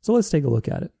 So let's take a look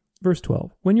at it. Verse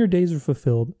 12, when your days are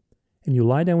fulfilled and you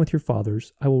lie down with your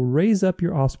fathers, I will raise up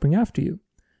your offspring after you,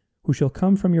 who shall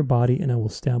come from your body, and I will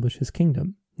establish his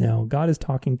kingdom. Now, God is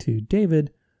talking to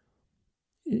David.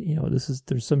 There's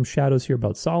some shadows here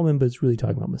about Solomon, but it's really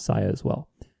talking about Messiah as well.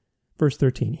 Verse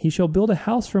 13, he shall build a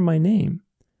house for my name,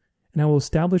 and I will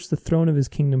establish the throne of his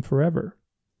kingdom forever.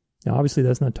 Now, obviously,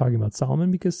 that's not talking about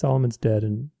Solomon, because Solomon's dead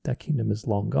and that kingdom is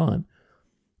long gone.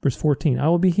 Verse 14, I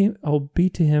will be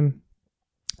to him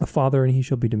a father, and he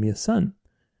shall be to me a son.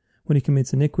 When he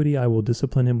commits iniquity, I will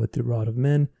discipline him with the rod of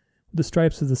men, with the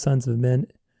stripes of the sons of men,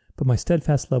 but my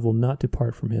steadfast love will not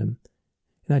depart from him.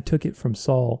 And I took it from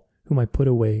Saul, whom I put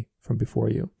away from before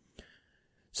you.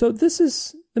 So this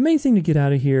is, the main thing to get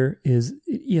out of here is,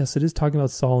 yes, it is talking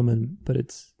about Solomon, but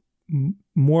it's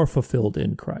more fulfilled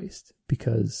in Christ,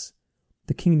 because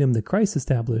the kingdom that Christ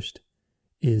established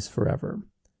is forever.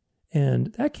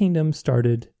 And that kingdom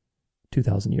started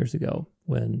 2,000 years ago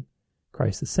when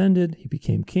Christ ascended, he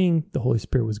became king, the Holy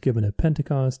Spirit was given at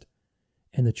Pentecost,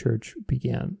 and the church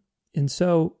began. And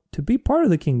so to be part of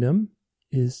the kingdom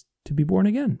is to be born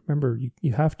again. Remember,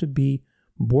 you have to be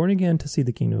born again to see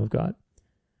the kingdom of God.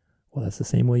 Well, that's the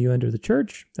same way you enter the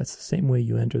church. That's the same way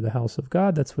you enter the house of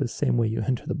God. That's the same way you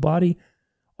enter the body.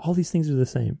 All these things are the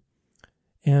same.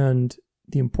 And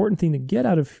the important thing to get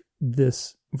out of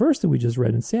this verse that we just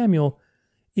read in Samuel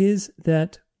is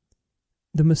that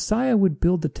the Messiah would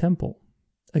build the temple.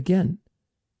 Again,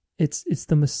 it's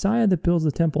the Messiah that builds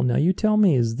the temple. Now you tell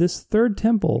me, is this third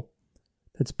temple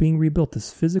that's being rebuilt,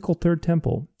 this physical third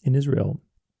temple in Israel,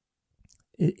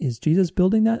 is Jesus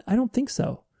building that? I don't think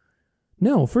so.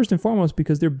 No, first and foremost,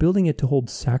 because they're building it to hold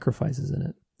sacrifices in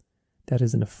it. That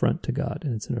is an affront to God,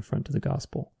 and it's an affront to the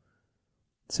gospel.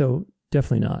 So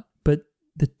definitely not. But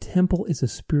the temple is a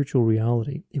spiritual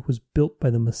reality. It was built by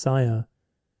the Messiah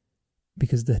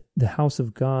because the house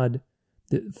of God,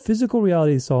 the physical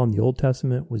reality they saw in the Old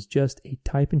Testament was just a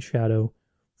type and shadow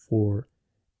for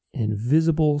an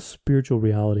invisible spiritual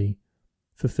reality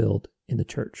fulfilled in the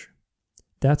church.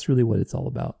 That's really what it's all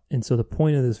about. And so the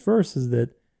point of this verse is that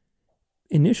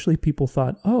initially people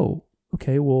thought, oh,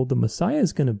 okay, well, the Messiah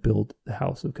is going to build the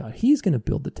house of God. He's going to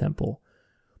build the temple.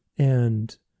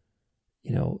 And,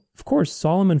 of course,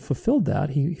 Solomon fulfilled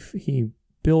that. He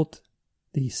built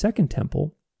the second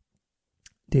temple.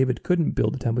 David couldn't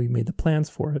build the temple. He made the plans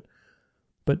for it.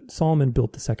 But Solomon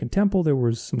built the second temple. There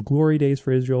was some glory days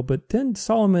for Israel. But then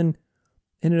Solomon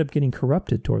ended up getting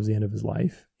corrupted towards the end of his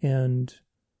life. And,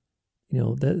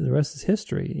 the rest is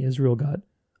history. Israel got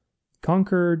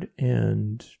conquered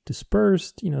and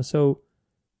dispersed, so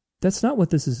that's not what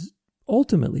this is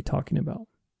ultimately talking about.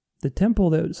 The temple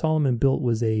that Solomon built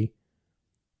was a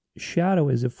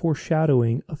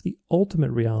foreshadowing of the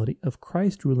ultimate reality of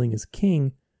Christ ruling as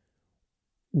king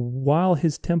while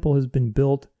his temple has been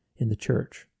built in the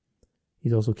church.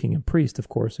 He's also king and priest, of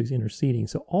course, so he's interceding.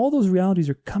 So all those realities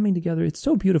are coming together. It's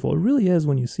so beautiful. It really is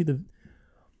when you see the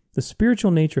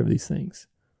spiritual nature of these things.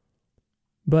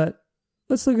 But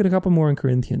let's look at a couple more in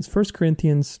Corinthians. 1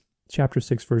 Corinthians chapter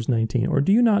 6, verse 19. Or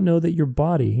do you not know that your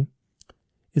body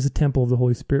is a temple of the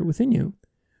Holy Spirit within you,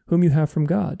 whom you have from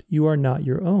God? You are not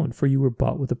your own, for you were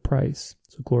bought with a price.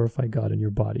 So glorify God in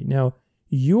your body. Now,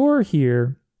 your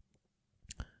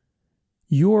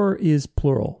is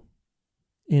plural.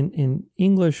 In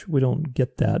English, we don't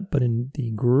get that, but in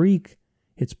the Greek,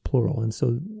 it's plural. And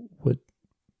so what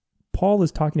Paul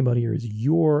is talking about here is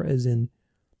your as in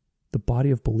the body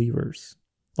of believers.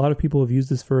 A lot of people have used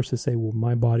this verse to say, well,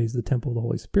 my body is the temple of the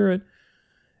Holy Spirit.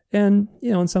 And,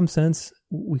 in some sense,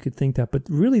 we could think that. But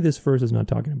really, this verse is not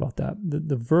talking about that.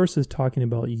 The verse is talking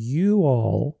about you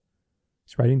all.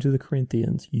 He's writing to the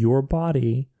Corinthians, your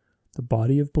body, the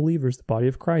body of believers, the body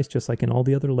of Christ, just like in all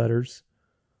the other letters.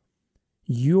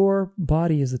 Your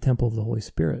body is the temple of the Holy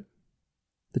Spirit.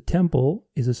 The temple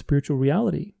is a spiritual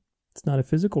reality. It's not a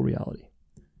physical reality.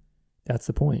 That's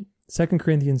the point. 2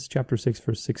 Corinthians chapter 6,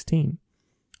 verse 16.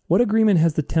 What agreement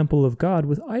has the temple of God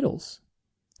with idols?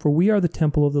 For we are the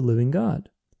temple of the living God.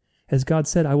 As God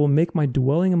said, I will make my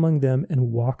dwelling among them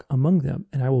and walk among them,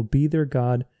 and I will be their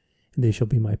God, and they shall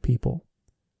be my people.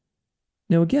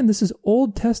 Now again, this is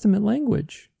Old Testament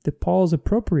language that Paul is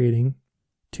appropriating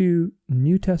to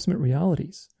New Testament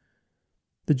realities.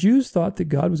 The Jews thought that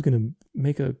God was going to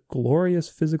make a glorious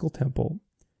physical temple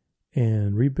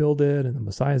and rebuild it, and the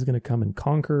Messiah is going to come and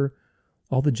conquer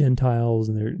all the Gentiles,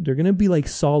 and they're going to be like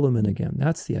Solomon again.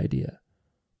 That's the idea.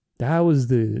 That was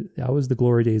the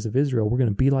glory days of Israel. We're going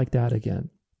to be like that again.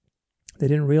 They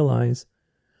didn't realize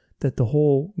that the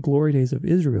whole glory days of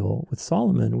Israel with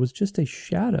Solomon was just a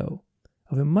shadow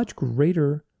of a much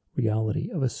greater reality,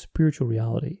 of a spiritual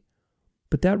reality.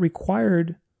 But that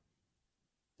required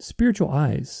spiritual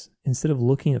eyes instead of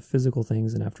looking at physical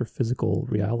things and after physical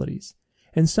realities.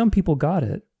 And some people got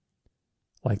it,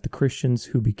 like the Jews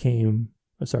who became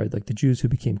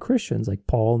Christians, like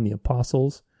Paul and the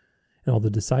apostles and all the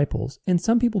disciples. And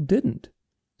some people didn't,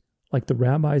 like the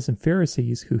rabbis and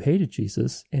Pharisees who hated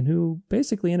Jesus and who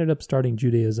basically ended up starting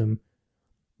Judaism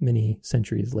many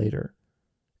centuries later.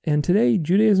 And today,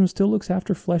 Judaism still looks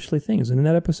after fleshly things. And in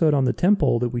that episode on the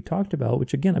temple that we talked about,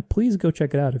 which again, please go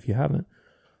check it out if you haven't,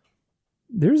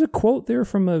 there's a quote there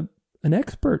from an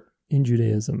expert in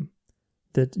Judaism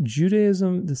that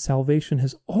Judaism, the salvation,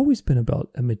 has always been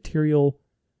about a material,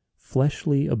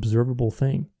 fleshly, observable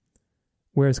thing.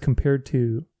 Whereas compared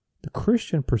to the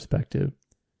Christian perspective,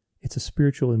 it's a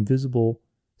spiritual, invisible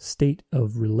state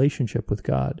of relationship with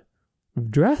God.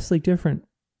 Drastically different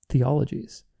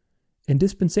theologies. And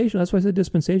that's why I said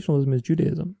dispensationalism is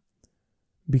Judaism.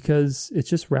 Because it's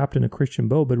just wrapped in a Christian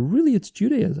bow, but really it's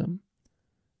Judaism.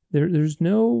 There's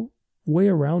no way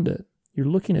around it. You're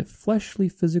looking at fleshly,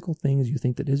 physical things. You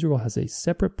think that Israel has a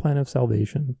separate plan of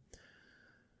salvation.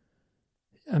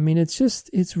 I mean,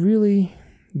 it's really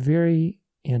very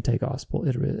anti-gospel.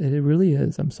 It really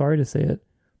is. I'm sorry to say it.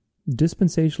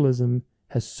 Dispensationalism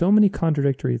has so many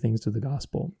contradictory things to the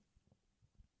gospel.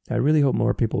 I really hope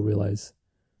more people realize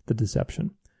the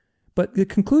deception. But the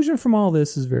conclusion from all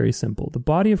this is very simple. The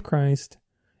body of Christ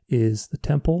is the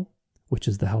temple, which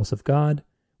is the house of God,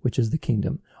 which is the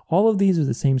kingdom. All of these are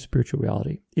the same spiritual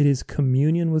reality. It is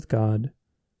communion with God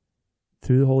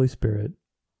through the Holy Spirit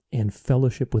and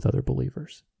fellowship with other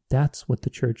believers. That's what the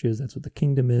church is. That's what the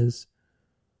kingdom is.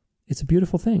 It's a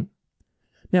beautiful thing.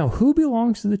 Now, who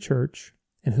belongs to the church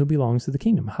and who belongs to the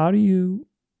kingdom? How do you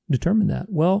determine that?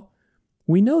 Well,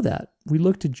 we know that. We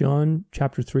look to John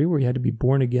chapter 3, where you had to be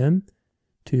born again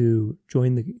to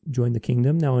join the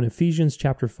kingdom. Now, in Ephesians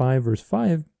chapter 5, verse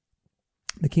 5,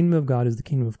 the kingdom of God is the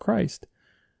kingdom of Christ.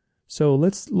 So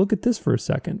let's look at this for a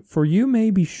second. For you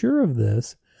may be sure of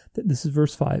this, that this is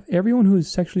verse 5. Everyone who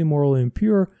is sexually immoral and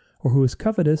impure, or who is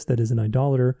covetous, that is an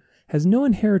idolater, has no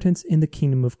inheritance in the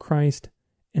kingdom of Christ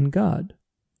and God.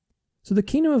 So the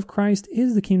kingdom of Christ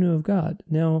is the kingdom of God.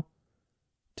 Now,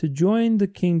 to join the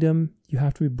kingdom, you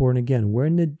have to be born again.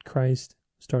 When did Christ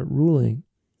start ruling?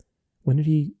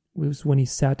 It was when he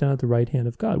sat down at the right hand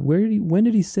of God. When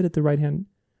did he sit at the right hand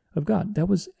of God? That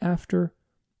was after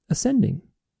ascending.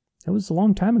 That was a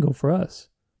long time ago for us.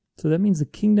 So that means the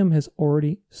kingdom has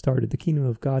already started. The kingdom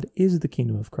of God is the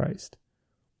kingdom of Christ.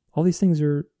 All these things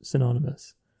are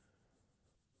synonymous.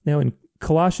 Now in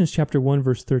Colossians chapter 1,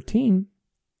 verse 13,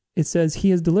 it says,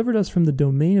 He has delivered us from the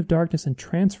domain of darkness and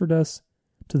transferred us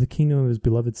to the kingdom of His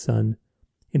beloved Son,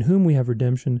 in whom we have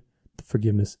redemption, the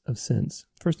forgiveness of sins.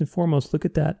 First and foremost, look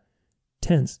at that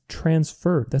tense,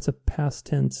 transferred. That's a past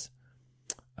tense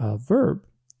verb.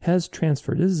 Has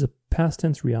transferred. This is a past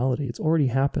tense reality. It's already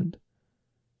happened.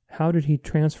 How did He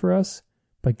transfer us?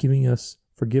 By giving us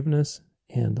forgiveness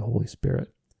and the Holy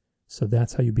Spirit. So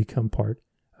that's how you become part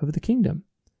of the kingdom.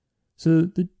 So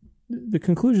the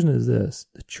conclusion is this.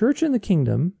 The church and the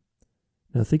kingdom,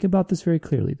 now think about this very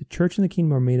clearly. The church and the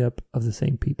kingdom are made up of the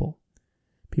same people.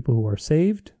 People who are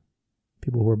saved,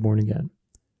 people who are born again.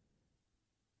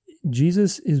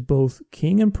 Jesus is both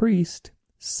king and priest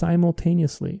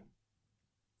simultaneously.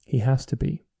 He has to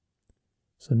be.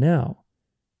 So now,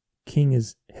 king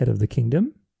is head of the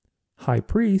kingdom. High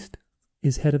priest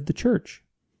is head of the church.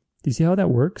 Do you see how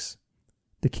that works?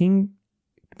 The king,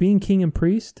 being king and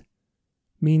priest,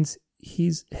 means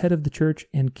he's head of the church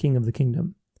and king of the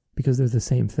kingdom because they're the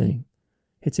same thing.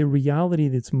 It's a reality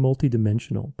that's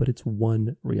multidimensional, but it's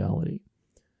one reality.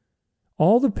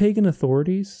 All the pagan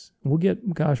authorities, we're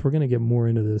going to get more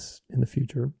into this in the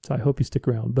future, so I hope you stick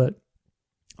around, but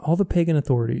all the pagan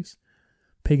authorities,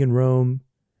 pagan Rome,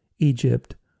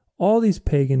 Egypt, all these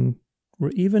pagan,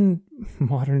 even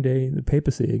modern day, the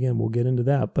papacy, again, we'll get into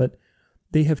that, but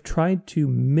they have tried to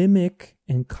mimic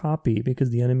and copy,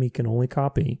 because the enemy can only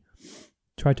copy,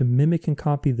 try to mimic and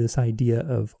copy this idea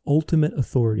of ultimate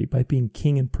authority by being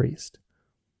king and priest.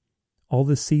 All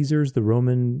the Caesars, the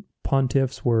Roman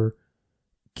pontiffs, were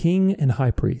king and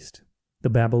high priest. The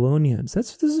Babylonians,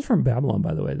 this is from Babylon,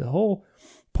 by the way. The whole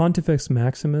Pontifex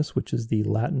Maximus, which is the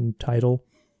Latin title,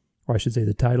 or I should say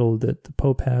the title that the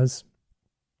Pope has,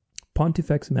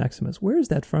 Pontifex Maximus. Where is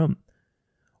that from?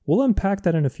 We'll unpack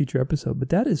that in a future episode, but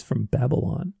that is from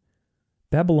Babylon.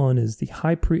 Babylon is the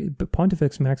high priest, but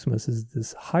Pontifex Maximus is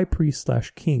this high priest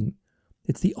 / king.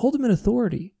 It's the ultimate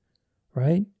authority,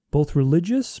 right? Both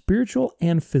religious, spiritual,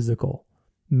 and physical,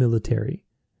 military.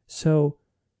 So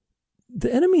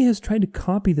the enemy has tried to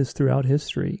copy this throughout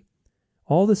history.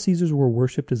 All the Caesars were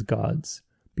worshipped as gods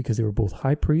because they were both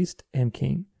high priest and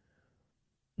king.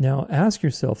 Now ask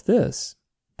yourself this.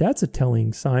 That's a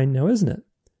telling sign now, isn't it?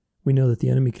 We know that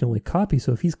the enemy can only copy.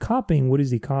 So if he's copying, what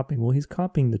is he copying? Well, he's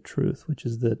copying the truth, which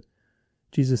is that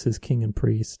Jesus is king and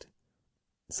priest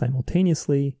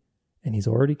simultaneously, and he's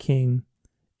already king.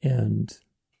 And,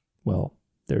 well,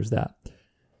 there's that.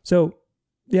 So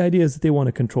the idea is that they want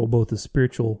to control both the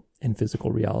spiritual and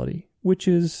physical reality, which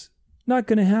is not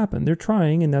going to happen. They're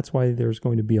trying, and that's why there's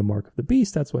going to be a mark of the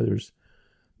beast. That's why there's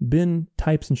been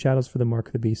types and shadows for the mark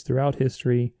of the beast throughout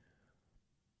history.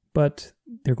 But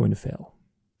they're going to fail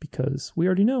because we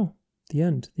already know the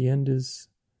end. The end is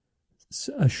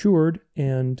assured,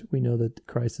 and we know that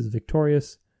Christ is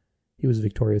victorious. He was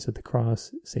victorious at the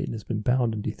cross. Satan has been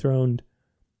bound and dethroned,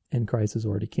 and Christ is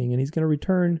already king, and he's going to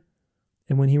return.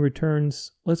 And when he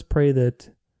returns, let's pray that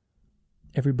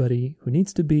everybody who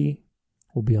needs to be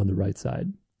will be on the right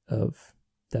side of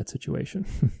that situation.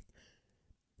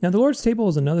 Now, the Lord's table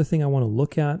is another thing I want to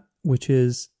look at, which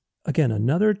is, again,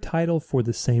 another title for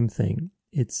the same thing.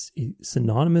 It's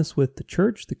synonymous with the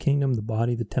church, the kingdom, the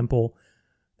body, the temple,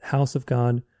 the house of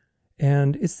God.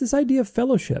 And it's this idea of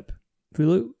fellowship. If we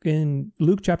look in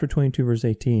Luke chapter 22, verse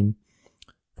 18,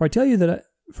 for I tell you that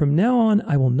from now on,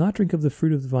 I will not drink of the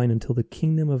fruit of the vine until the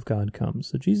kingdom of God comes.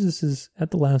 So Jesus is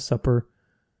at the Last Supper,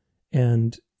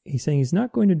 and he's saying he's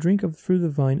not going to drink of the fruit of the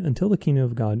vine until the kingdom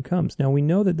of God comes. Now, we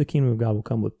know that the kingdom of God will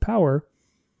come with power,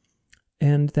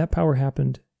 and that power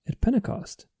happened at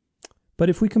Pentecost. But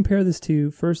if we compare this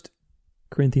to 1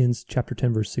 Corinthians chapter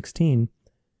 10, verse 16,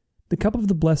 the cup of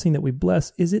the blessing that we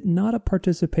bless, is it not a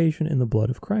participation in the blood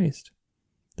of Christ?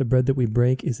 The bread that we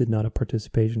break, is it not a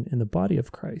participation in the body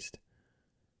of Christ?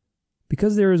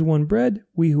 Because there is one bread,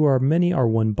 we who are many are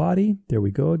one body. There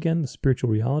we go again, the spiritual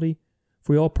reality.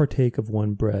 For we all partake of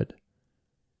one bread.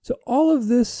 So all of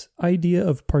this idea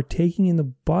of partaking in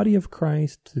the body of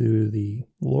Christ through the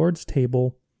Lord's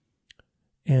table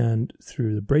and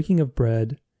through the breaking of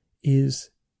bread is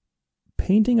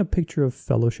painting a picture of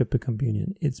fellowship and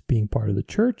communion. It's being part of the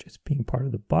church. It's being part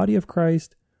of the body of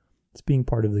Christ. It's being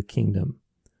part of the kingdom.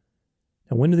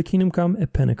 Now, when did the kingdom come?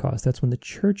 At Pentecost. That's when the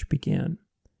church began.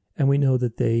 And we know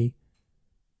that they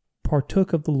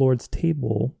partook of the Lord's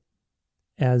table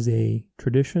as a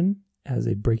tradition, as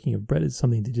a breaking of bread. It's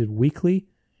something they did weekly,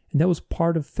 and that was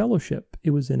part of fellowship.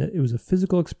 It was a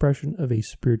physical expression of a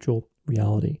spiritual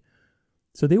reality.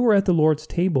 So they were at the Lord's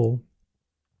table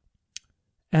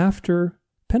after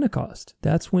Pentecost.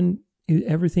 That's when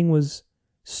everything was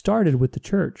started with the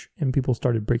church, and people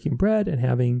started breaking bread and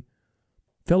having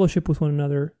fellowship with one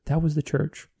another. That was the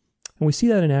church. And we see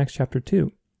that in Acts chapter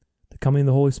 2, the coming of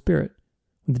the Holy Spirit.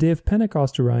 When the day of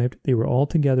Pentecost arrived, they were all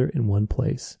together in one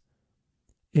place.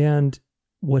 And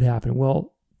what happened?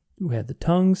 Well, we had the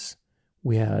tongues.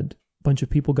 We had a bunch of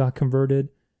people got converted.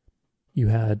 You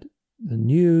had the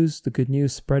news, the good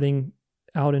news spreading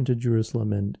out into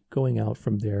Jerusalem and going out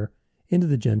from there into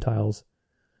the Gentiles,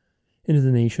 into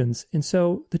the nations. And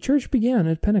so the church began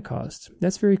at Pentecost.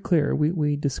 That's very clear.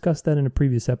 We discussed that in a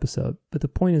previous episode. But the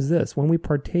point is this: when we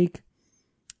partake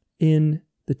in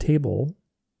the table,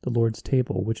 the Lord's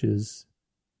table, which is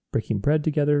breaking bread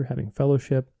together, having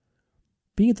fellowship,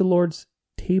 being at the Lord's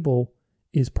table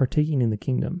is partaking in the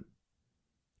kingdom.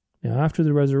 Now, after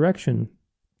the resurrection,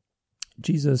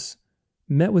 Jesus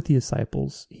met with the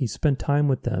disciples. He spent time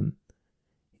with them.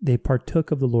 They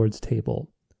partook of the Lord's table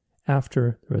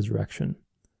after the resurrection.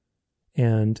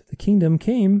 And the kingdom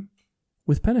came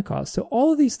with Pentecost. So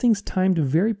all of these things timed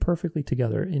very perfectly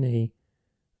together in a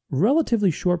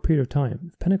relatively short period of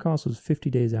time. Pentecost was 50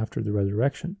 days after the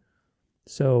resurrection.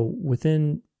 So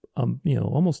within,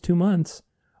 almost 2 months,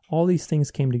 all these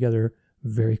things came together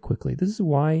very quickly. This is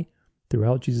why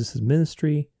throughout Jesus'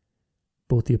 ministry,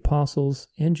 both the apostles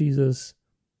and Jesus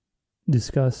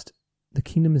discussed the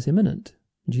kingdom is imminent.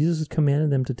 Jesus commanded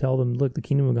them to tell them, look, the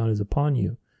kingdom of God is upon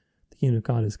you. The kingdom of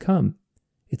God has come.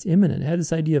 It's imminent. It had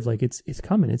this idea of it's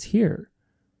coming. It's here.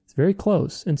 It's very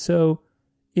close. And so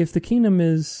if the kingdom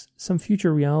is some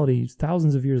future reality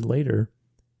thousands of years later,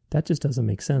 that just doesn't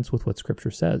make sense with what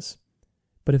Scripture says.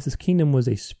 But if this kingdom was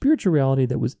a spiritual reality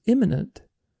that was imminent,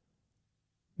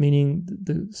 meaning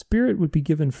the Spirit would be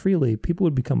given freely, people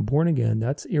would become born again,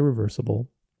 that's irreversible.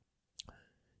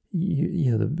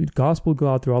 The gospel would go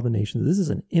out through all the nations. This is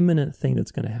an imminent thing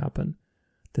that's going to happen.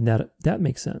 Then that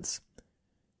makes sense.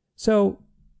 So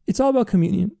it's all about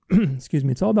communion. Excuse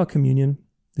me. It's all about communion.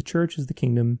 The church is the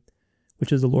kingdom,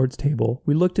 which is the Lord's table.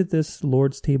 We looked at this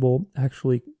Lord's table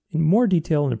actually in more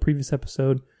detail in a previous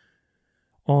episode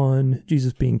on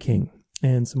Jesus being king,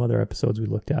 and some other episodes we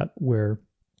looked at where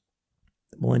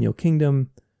the millennial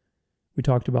kingdom, we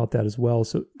talked about that as well.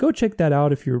 So go check that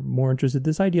out if you're more interested.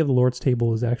 This idea of the Lord's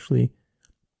table is actually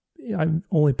I've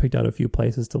only picked out a few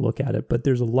places to look at it, but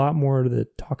there's a lot more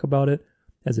that talk about it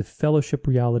as a fellowship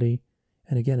reality.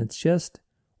 And again, it's just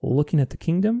looking at the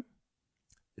kingdom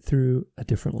through a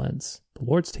different lens. The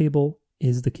Lord's table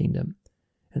is the kingdom,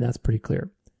 and that's pretty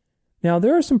clear. Now,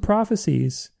 there are some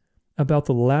prophecies about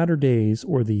the latter days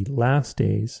or the last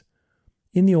days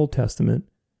in the Old Testament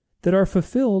that are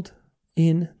fulfilled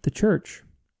in the church.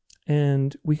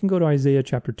 And we can go to Isaiah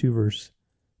chapter 2, verse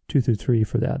 2 through 3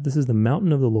 for that. This is the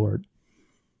mountain of the Lord.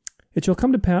 It shall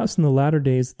come to pass in the latter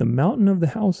days that the mountain of the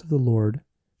house of the Lord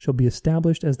shall be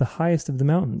established as the highest of the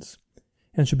mountains,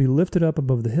 and shall be lifted up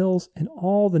above the hills, and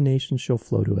all the nations shall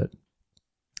flow to it.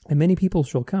 And many people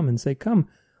shall come and say, Come,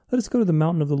 let us go to the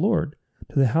mountain of the Lord,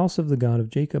 to the house of the God of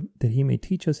Jacob, that he may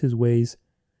teach us his ways,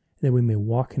 and that we may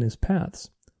walk in his paths.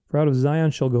 For out of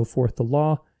Zion shall go forth the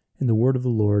law, and the word of the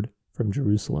Lord from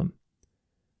Jerusalem.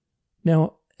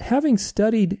 Now, having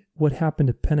studied what happened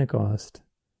at Pentecost,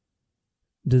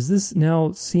 does this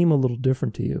now seem a little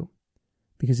different to you?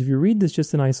 Because if you read this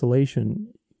just in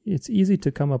isolation, it's easy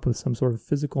to come up with some sort of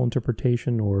physical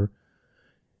interpretation or,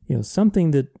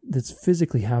 something that's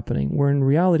physically happening, where in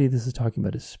reality this is talking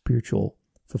about a spiritual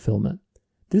fulfillment.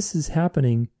 This is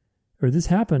happening, or this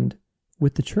happened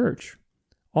with the church.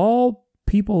 All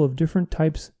people of different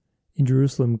types in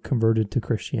Jerusalem converted to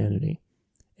Christianity,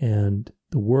 and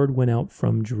the word went out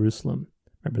from Jerusalem.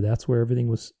 Remember, that's where everything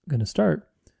was going to start.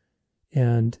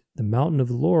 And the mountain of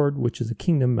the Lord, which is a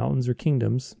kingdom, mountains are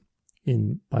kingdoms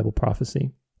in Bible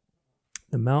prophecy.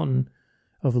 The mountain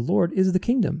of the Lord is the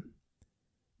kingdom.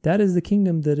 That is the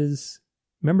kingdom that is,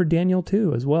 remember Daniel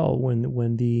 2 as well,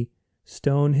 when the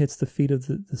stone hits the feet of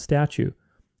the statue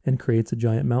and creates a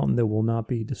giant mountain that will not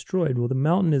be destroyed. Well, the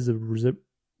mountain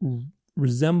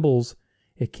resembles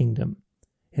a kingdom.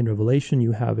 In Revelation,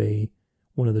 you have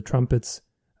one of the trumpets.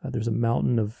 There's the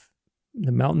mountain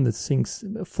that sinks,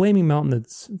 a flaming mountain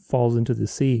that falls into the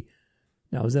sea.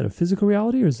 Now, is that a physical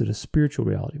reality or is it a spiritual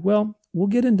reality? Well, we'll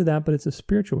get into that, but it's a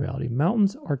spiritual reality.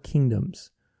 Mountains are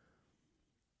kingdoms.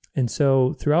 And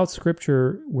so throughout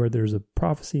Scripture, where there's a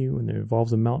prophecy, when there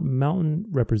involves a mountain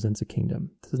represents a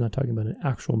kingdom. This is not talking about an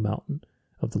actual mountain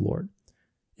of the Lord.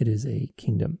 It is a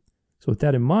kingdom. So with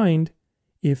that in mind,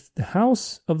 if the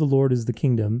house of the Lord is the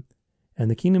kingdom, and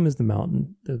the kingdom is the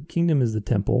mountain, the kingdom is the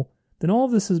temple, then all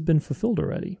of this has been fulfilled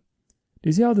already. Do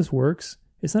you see how this works?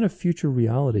 It's not a future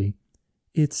reality.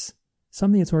 It's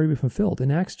something that's already been fulfilled.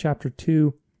 In Acts chapter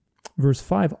 2, verse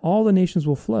 5, all the nations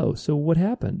will flow. So what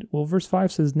happened? Well, verse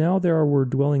 5 says, Now there were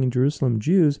dwelling in Jerusalem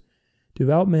Jews,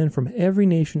 devout men from every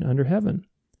nation under heaven.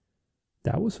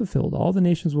 That was fulfilled. All the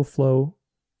nations will flow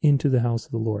into the house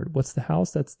of the Lord. What's the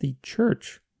house? That's the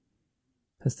church.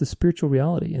 That's the spiritual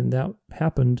reality. And that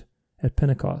happened at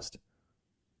Pentecost.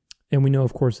 And we know,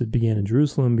 of course, it began in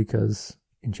Jerusalem because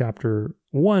in chapter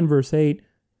 1, verse 8,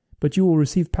 But you will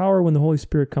receive power when the Holy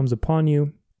Spirit comes upon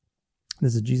you.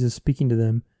 This is Jesus speaking to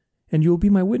them. And you will be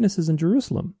my witnesses in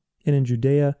Jerusalem and in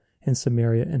Judea and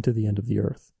Samaria and to the end of the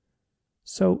earth.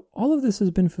 So all of this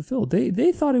has been fulfilled.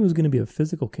 They thought it was going to be a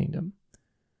physical kingdom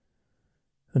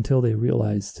until they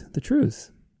realized the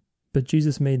truth. But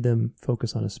Jesus made them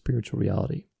focus on a spiritual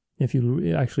reality. If you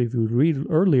read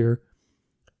earlier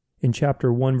in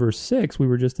chapter 1, verse 6, we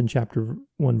were just in chapter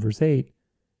 1, verse 8.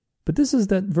 But this is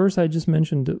that verse I just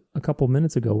mentioned a couple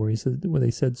minutes ago where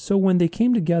they said, So when they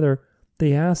came together,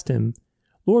 they asked him,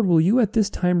 Lord, will you at this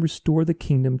time restore the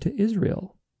kingdom to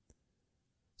Israel?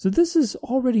 So this is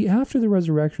already after the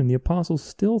resurrection. The apostles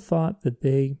still thought that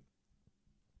they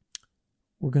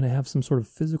were going to have some sort of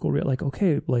physical,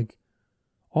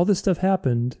 all this stuff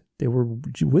happened. They were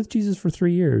with Jesus for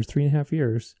 3.5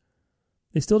 years.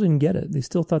 They still didn't get it. They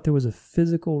still thought there was a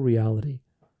physical reality.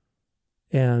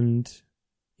 And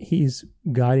he's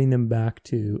guiding them back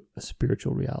to a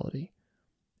spiritual reality.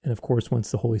 And of course,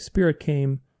 once the Holy Spirit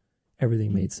came,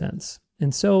 everything made sense.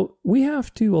 And so we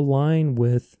have to align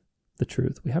with the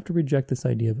truth. We have to reject this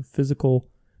idea of a physical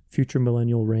future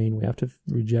millennial reign. We have to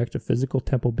reject a physical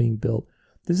temple being built.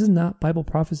 This is not Bible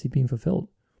prophecy being fulfilled.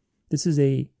 This is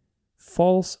a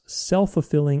false,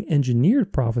 self-fulfilling,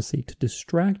 engineered prophecy to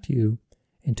distract you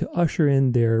and to usher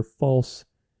in their false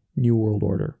new world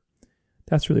order.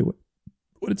 That's really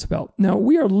what it's about. Now,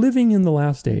 we are living in the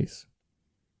last days.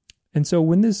 And so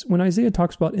when Isaiah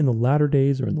talks about in the latter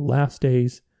days or in the last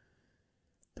days,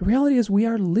 the reality is we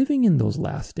are living in those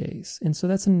last days. And so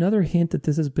that's another hint that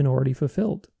this has been already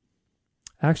fulfilled.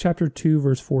 Acts chapter 2,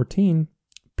 verse 14,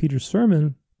 Peter's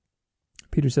sermon,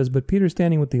 Peter says, But Peter,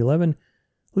 standing with the 11,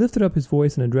 lifted up his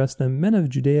voice and addressed them, Men of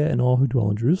Judea and all who dwell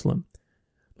in Jerusalem,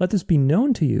 let this be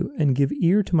known to you and give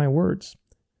ear to my words.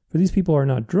 For these people are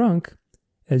not drunk,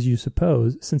 as you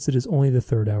suppose, since it is only the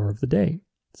third hour of the day.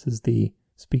 This is the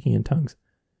speaking in tongues.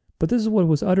 But this is what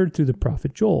was uttered through the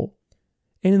prophet Joel.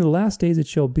 And in the last days it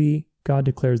shall be, God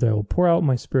declares, that I will pour out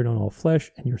my spirit on all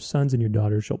flesh, and your sons and your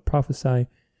daughters shall prophesy,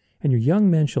 and your young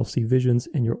men shall see visions,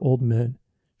 and your old men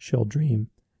shall dream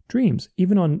dreams.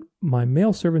 Even on my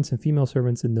male servants and female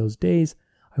servants in those days,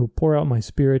 I will pour out my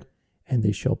spirit, and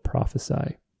they shall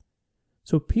prophesy.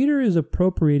 So Peter is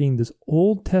appropriating this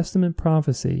Old Testament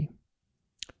prophecy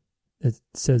that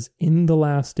says in the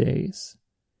last days.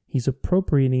 He's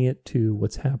appropriating it to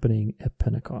what's happening at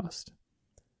Pentecost.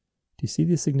 Do you see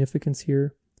the significance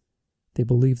here? They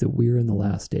believe that we're in the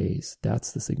last days.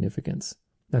 That's the significance.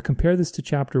 Now compare this to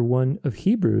chapter 1 of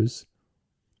Hebrews,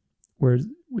 where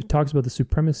it talks about the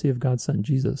supremacy of God's Son,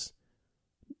 Jesus.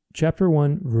 Chapter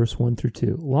 1, verse 1 through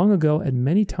 2. Long ago, at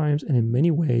many times and in many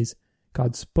ways,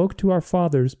 God spoke to our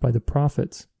fathers by the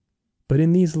prophets. But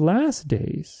in these last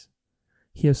days,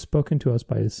 he has spoken to us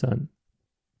by his Son,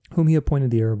 whom he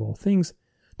appointed the heir of all things,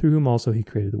 through whom also he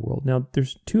created the world. Now,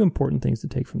 there's two important things to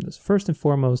take from this. First and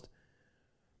foremost,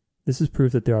 this is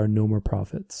proof that there are no more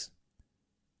prophets.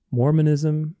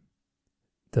 Mormonism,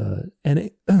 the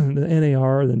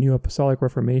NAR, the New Apostolic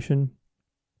Reformation,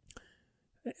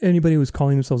 anybody who's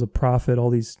calling themselves a prophet, all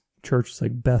these churches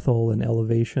like Bethel and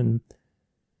Elevation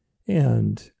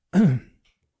and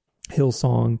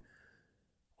Hillsong,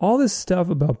 all this stuff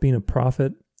about being a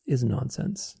prophet is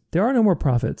nonsense. There are no more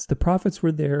prophets. The prophets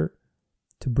were there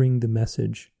to bring the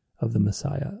message of the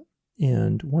Messiah.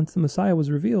 And once the Messiah was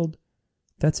revealed,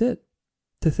 that's it.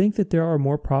 To think that there are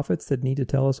more prophets that need to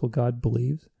tell us what God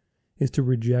believes is to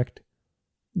reject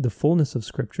the fullness of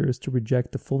Scripture, is to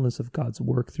reject the fullness of God's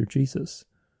work through Jesus.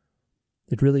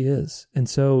 It really is. And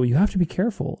so you have to be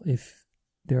careful. If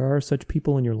there are such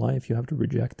people in your life, you have to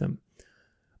reject them.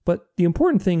 But the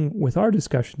important thing with our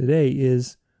discussion today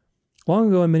is, long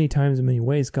ago and many times in many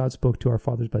ways, God spoke to our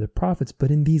fathers by the prophets,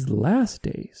 but in these last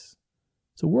days,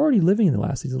 so we're already living in the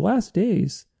last days. The last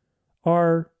days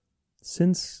are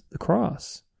since the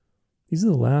cross. These are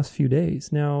the last few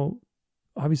days. Now,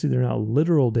 obviously they're not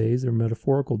literal days, they're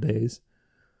metaphorical days,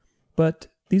 but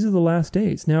these are the last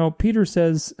days. Now, Peter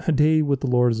says a day with the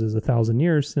Lord is 1,000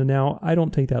 years. So now I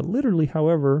don't take that literally.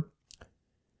 However,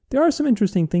 there are some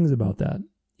interesting things about that.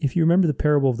 If you remember the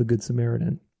parable of the Good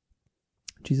Samaritan,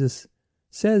 Jesus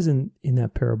says in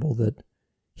that parable that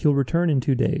he'll return in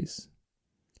 2 days.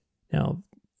 Now,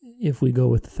 if we go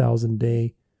with 1,000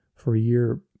 day for a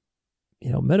year,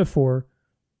 metaphor,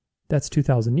 that's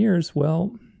 2,000 years.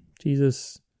 Well,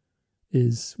 Jesus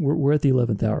we're at the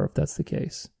 11th hour if that's the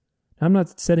case. I'm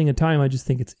not setting a time, I just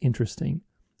think it's interesting.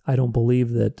 I don't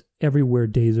believe that everywhere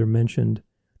days are mentioned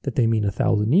that they mean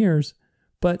 1,000 years,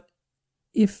 but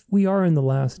if we are in the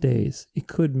last days, it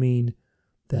could mean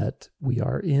that we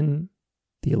are in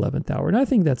the 11th hour. And I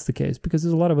think that's the case because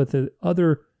there's a lot of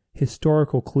other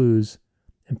historical clues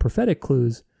and prophetic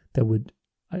clues that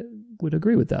I would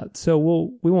agree with that. So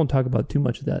we won't talk about too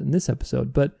much of that in this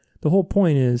episode, but the whole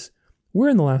point is we're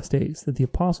in the last days, that the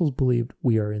apostles believed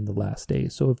we are in the last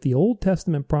days. So if the Old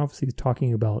Testament prophecy is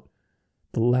talking about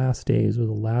the last days or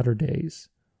the latter days,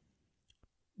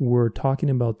 we're talking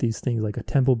about these things like a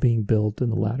temple being built in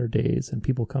the latter days and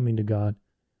people coming to God.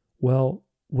 Well,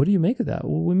 what do you make of that?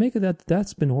 Well, we make of that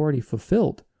that's been already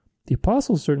fulfilled. The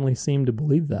apostles certainly seemed to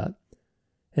believe that,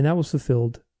 and that was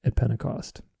fulfilled at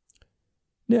Pentecost.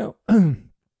 Now,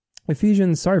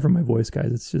 Ephesians, sorry for my voice,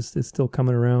 guys. It's still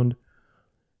coming around,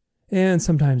 and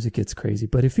sometimes it gets crazy.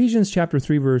 But Ephesians chapter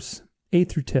 3, verse 8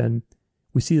 through 10,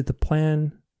 we see that the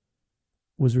plan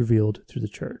was revealed through the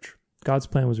church. God's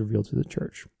plan was revealed through the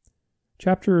church.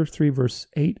 Chapter 3, verse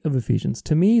 8 of Ephesians.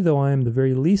 To me, though I am the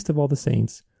very least of all the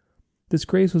saints, this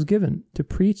grace was given to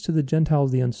preach to the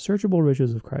Gentiles the unsearchable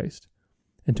riches of Christ,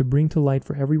 and to bring to light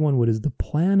for everyone what is the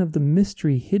plan of the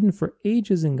mystery hidden for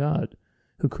ages in God,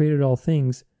 who created all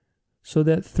things, so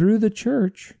that through the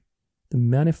church, the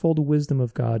manifold wisdom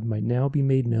of God might now be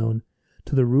made known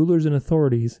to the rulers and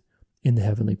authorities in the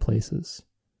heavenly places.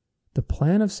 The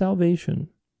plan of salvation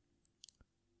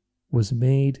was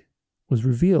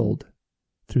revealed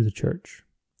through the church.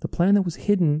 The plan that was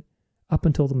hidden up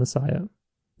until the Messiah.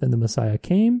 Then the Messiah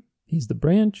came, he's the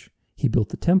branch, he built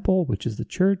the temple, which is the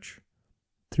church,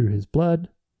 through his blood,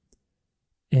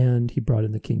 and he brought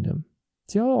in the kingdom.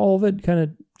 See how all of it kind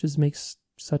of just makes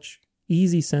such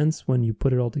easy sense when you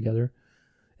put it all together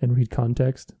and read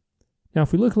context. Now,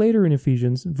 if we look later in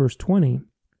Ephesians, verse 20,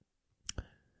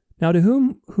 now to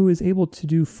him who is able to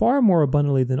do far more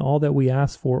abundantly than all that we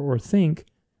ask for or think,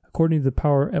 according to the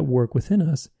power at work within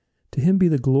us, to him be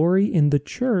the glory in the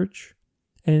church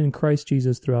and in Christ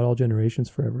Jesus throughout all generations,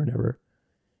 forever and ever.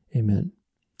 Amen.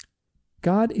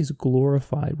 God is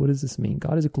glorified. What does this mean?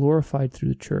 God is glorified through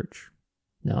the church.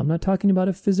 Now, I'm not talking about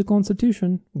a physical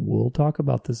institution. We'll talk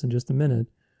about this in just a minute.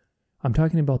 I'm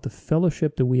talking about the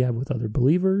fellowship that we have with other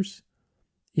believers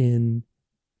in,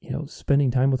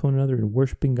 spending time with one another and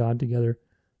worshiping God together,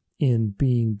 in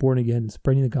being born again and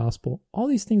spreading the gospel. All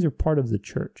these things are part of the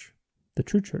church, the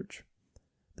true church.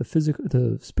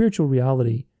 The spiritual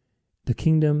reality, the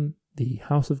kingdom, the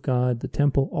house of God, the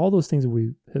temple, all those things that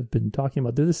we have been talking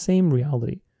about, they're the same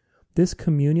reality. This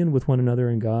communion with one another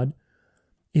and God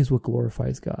is what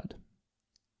glorifies God.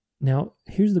 Now,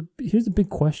 here's the big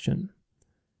question.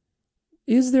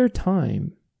 Is there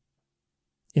time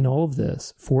in all of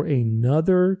this for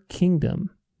another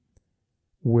kingdom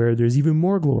where there's even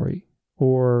more glory?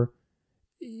 Or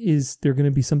is there going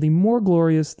to be something more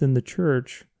glorious than the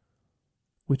church,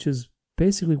 which is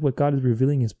basically what God is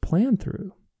revealing his plan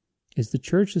through? Is the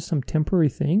church just some temporary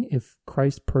thing if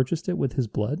Christ purchased it with his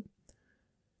blood?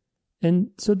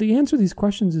 And so the answer to these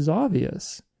questions is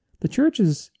obvious. The church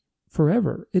is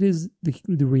forever. It is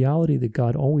the reality that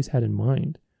God always had in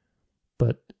mind.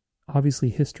 But obviously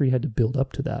history had to build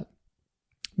up to that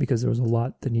because there was a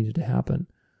lot that needed to happen.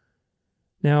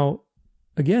 Now,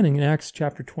 again, in Acts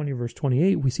chapter 20, verse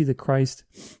 28, we see that Christ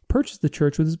purchased the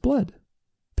church with his blood.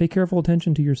 Pay careful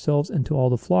attention to yourselves and to all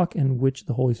the flock in which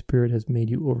the Holy Spirit has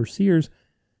made you overseers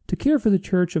to care for the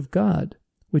church of God,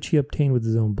 which he obtained with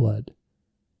his own blood.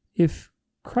 If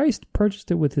Christ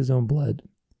purchased it with his own blood,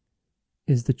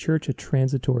 is the church a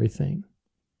transitory thing?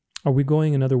 Are we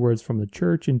going, in other words, from the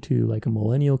church into like a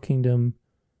millennial kingdom,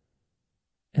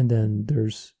 and then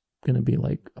there's going to be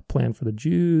like a plan for the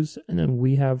Jews, and then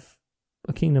we have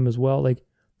a kingdom as well? Like,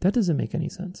 that doesn't make any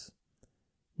sense.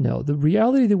 No, the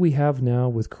reality that we have now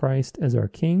with Christ as our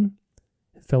King,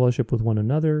 fellowship with one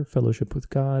another, fellowship with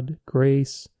God,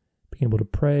 grace, being able to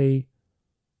pray,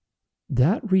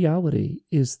 that reality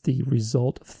is the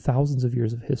result of thousands of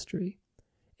years of history.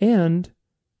 And,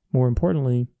 more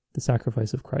importantly, the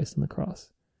sacrifice of Christ on the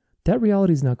cross. That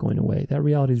reality is not going away. That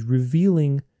reality is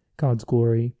revealing God's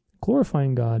glory,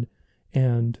 glorifying God,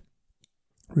 and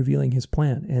revealing his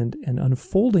plan and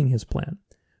unfolding his plan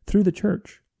through the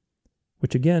church,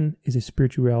 which again is a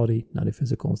spiritual reality, not a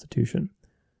physical institution.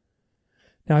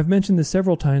 Now, I've mentioned this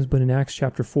several times, but in Acts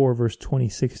chapter 4, verse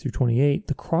 26 through 28,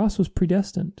 the cross was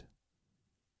predestined.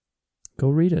 Go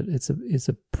read it. It's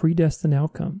a predestined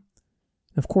outcome.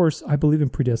 Of course, I believe in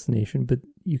predestination, but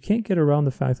you can't get around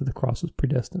the fact that the cross was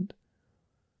predestined.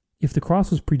 If the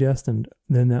cross was predestined,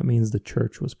 then that means the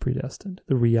church was predestined.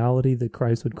 The reality that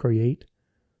Christ would create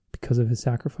because of his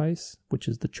sacrifice, which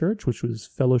is the church, which was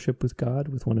fellowship with God,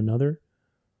 with one another,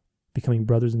 becoming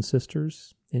brothers and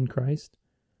sisters in Christ,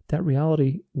 that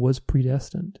reality was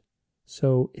predestined.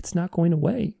 So it's not going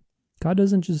away. God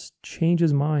doesn't just change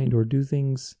his mind or do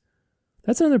things.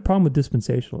 That's another problem with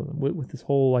dispensationalism, with this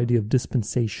whole idea of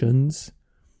dispensations.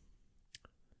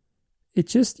 It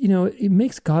just, it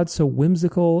makes God so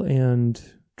whimsical and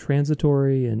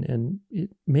transitory, and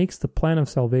it makes the plan of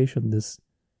salvation this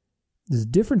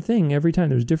different thing every time.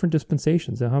 There's different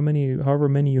dispensations. Now, however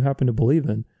many you happen to believe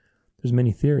in, there's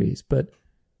many theories, but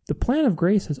the plan of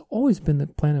grace has always been the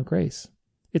plan of grace.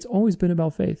 It's always been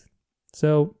about faith.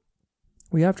 So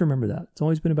we have to remember that. It's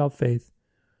always been about faith.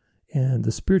 And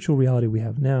the spiritual reality we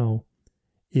have now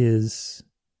is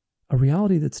a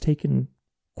reality that's taken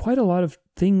quite a lot of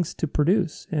things to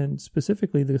produce, and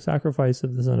specifically the sacrifice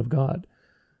of the Son of God.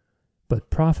 But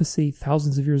prophecy,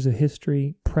 thousands of years of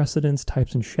history, precedents,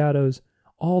 types and shadows,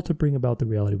 all to bring about the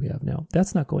reality we have now.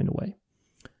 That's not going away.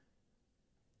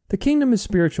 The kingdom is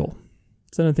spiritual.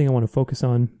 It's another thing I want to focus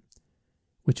on,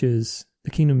 which is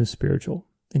the kingdom is spiritual.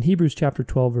 In Hebrews chapter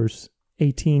 12, verse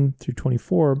 18 through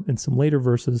 24, and some later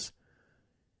verses,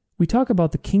 we talk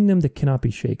about the kingdom that cannot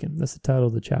be shaken. That's the title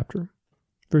of the chapter.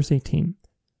 Verse 18.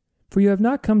 For you have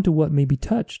not come to what may be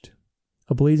touched,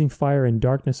 a blazing fire and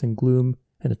darkness and gloom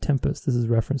and a tempest. This is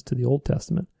reference to the Old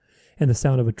Testament. And the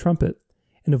sound of a trumpet,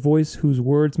 and a voice whose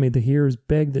words made the hearers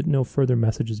beg that no further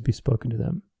messages be spoken to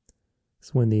them.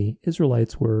 So when the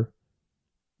Israelites were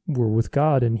with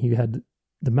God and he had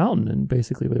the mountain, and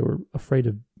basically they were afraid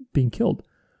of being killed.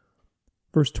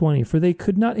 Verse 20, for they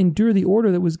could not endure the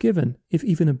order that was given. If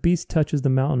even a beast touches the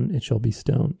mountain, it shall be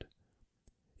stoned.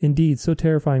 Indeed, so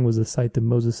terrifying was the sight that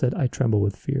Moses said, I tremble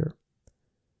with fear.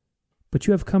 But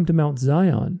you have come to Mount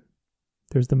Zion.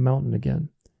 There's the mountain again.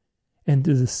 And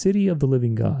to the city of the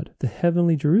living God, the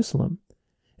heavenly Jerusalem,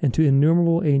 and to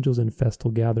innumerable angels in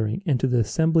festal gathering, and to the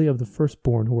assembly of the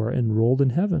firstborn who are enrolled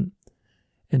in heaven,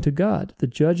 and to God, the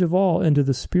judge of all, and to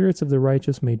the spirits of the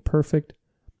righteous made perfect,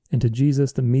 and to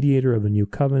Jesus, the mediator of a new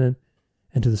covenant,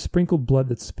 and to the sprinkled blood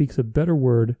that speaks a better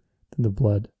word than the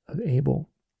blood of Abel.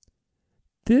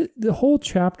 The whole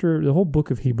chapter, the whole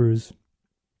book of Hebrews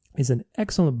is an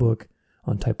excellent book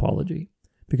on typology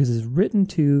because it's written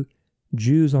to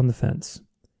Jews on the fence.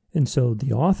 And so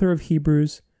the author of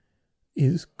Hebrews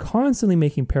is constantly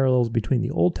making parallels between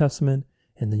the Old Testament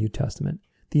and the New Testament.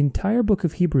 The entire book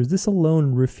of Hebrews, this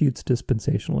alone refutes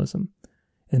dispensationalism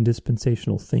and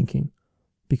dispensational thinking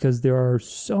because there are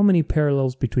so many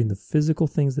parallels between the physical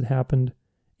things that happened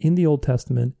in the Old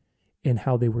Testament and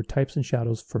how they were types and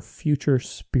shadows for future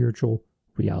spiritual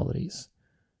realities,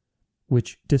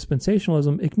 which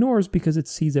dispensationalism ignores because it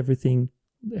sees everything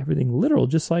literal,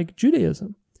 just like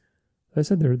Judaism. As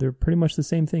I said, they're pretty much the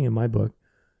same thing in my book.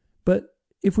 But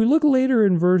if we look later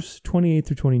in verse 28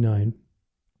 through 29,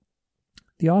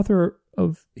 the author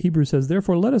of Hebrews says,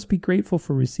 "Therefore let us be grateful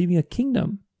for receiving a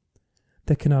kingdom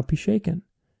that cannot be shaken,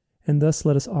 and thus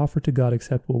let us offer to God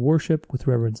acceptable worship with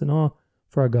reverence and awe,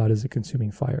 for our God is a consuming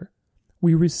fire."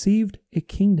 We received a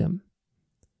kingdom.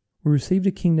 We received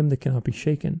a kingdom that cannot be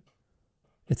shaken.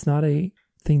 It's not a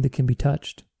thing that can be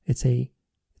touched. It's an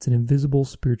invisible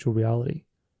spiritual reality.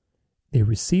 They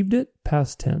received it,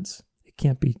 past tense. It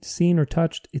can't be seen or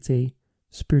touched. It's a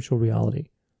spiritual reality.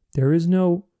 There is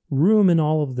no room in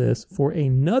all of this for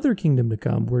another kingdom to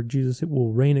come where Jesus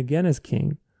will reign again as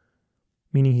king,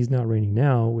 meaning he's not reigning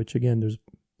now, which again, there's a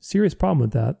serious problem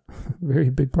with that.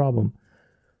 Very big problem.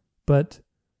 But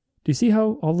do you see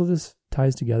how all of this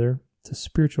ties together? It's a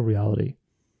spiritual reality.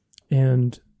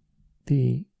 And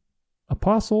the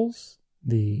apostles,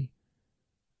 the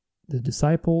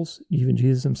disciples, even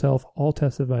Jesus himself, all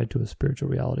testified to a spiritual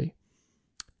reality.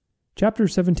 Chapter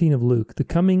 17 of Luke, the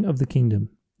coming of the kingdom.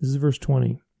 This is verse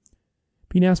 20.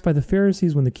 Being asked by the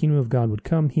Pharisees when the kingdom of God would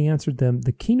come, he answered them,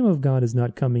 "The kingdom of God is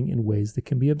not coming in ways that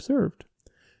can be observed.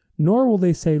 Nor will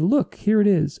they say, 'Look, here it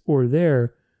is,' or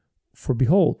 'there,' for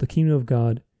behold, the kingdom of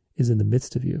God is in the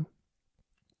midst of you."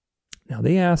 Now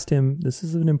they asked him, this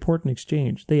is an important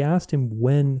exchange, they asked him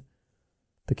when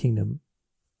the kingdom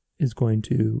is going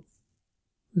to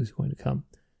come.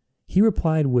 He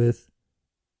replied with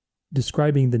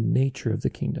describing the nature of the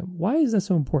kingdom. Why is that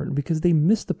so important? Because they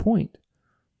missed the point.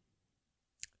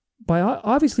 By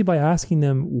asking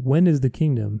them, when is the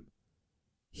kingdom,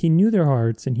 he knew their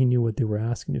hearts and he knew what they were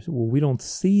asking. They said, well, we don't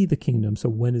see the kingdom, so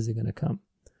when is it going to come?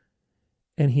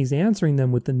 And he's answering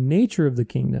them with the nature of the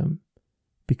kingdom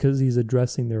because he's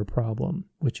addressing their problem,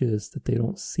 which is that they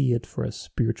don't see it for a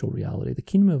spiritual reality. The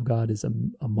kingdom of God is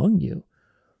among you.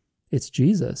 It's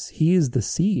Jesus. He is the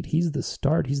seed. He's the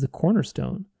start. He's the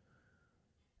cornerstone.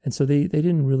 And so they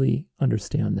didn't really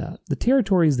understand that. The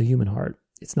territory is the human heart.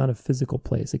 It's not a physical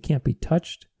place. It can't be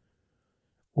touched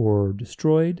or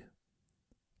destroyed.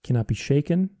 It cannot be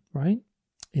shaken, right?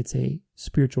 It's a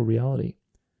spiritual reality.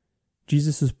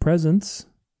 Jesus' presence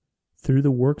through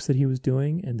the works that he was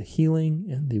doing and the healing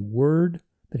and the word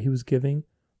that he was giving,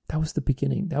 that was the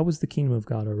beginning. That was the kingdom of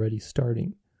God already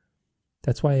starting.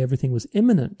 That's why everything was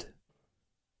imminent.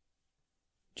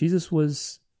 Jesus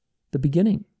was the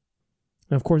beginning.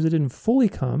 And of course, it didn't fully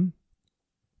come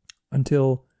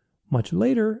until much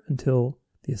later, until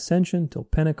the ascension, till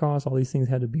Pentecost. All these things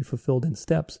had to be fulfilled in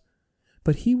steps.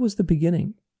 But he was the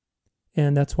beginning.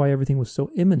 And that's why everything was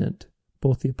so imminent.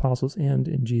 Both the apostles and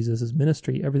in Jesus'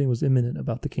 ministry, everything was imminent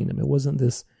about the kingdom. It wasn't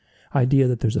this idea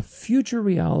that there's a future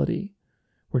reality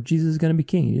where Jesus is going to be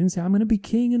king. He didn't say, I'm going to be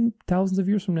king in thousands of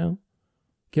years from now.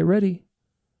 Get ready.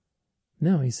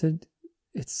 No, he said,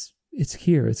 it's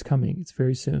here, it's coming, it's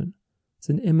very soon. It's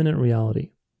an imminent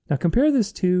reality. Now compare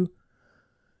this to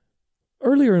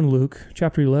earlier in Luke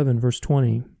chapter 11, verse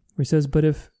 20, where he says, "But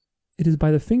if it is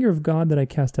by the finger of God that I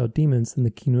cast out demons, then the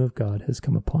kingdom of God has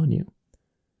come upon you."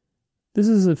 This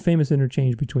is a famous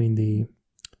interchange between the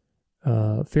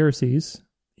Pharisees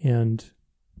and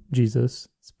Jesus.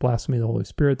 It's blasphemy of the Holy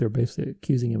Spirit. They're basically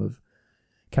accusing him of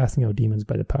casting out demons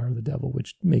by the power of the devil,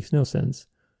 which makes no sense.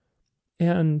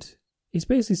 And he's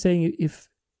basically saying, if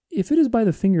it is by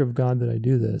the finger of God that I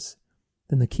do this,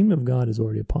 then the kingdom of God is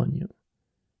already upon you.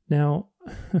 Now,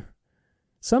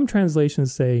 some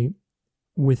translations say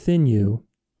within you,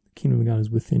 the kingdom of God is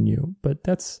within you, but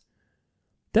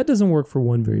that doesn't work for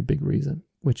one very big reason,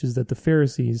 which is that the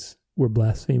Pharisees were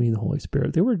blaspheming the Holy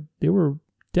Spirit. They were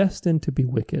destined to be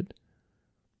wicked.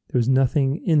 There was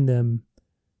nothing in them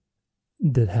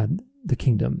that had the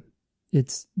kingdom.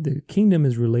 The kingdom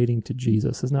is relating to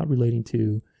Jesus. It's not relating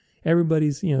to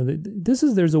everybody's,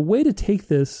 there's a way to take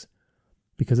this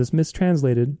because it's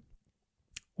mistranslated.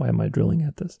 Why am I drilling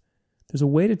at this? There's a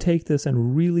way to take this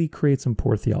and really create some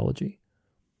poor theology.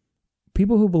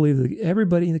 People who believe that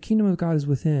everybody in the kingdom of God is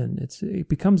within, it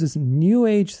becomes this new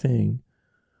age thing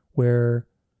where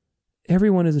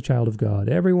everyone is a child of God.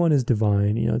 Everyone is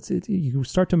divine. You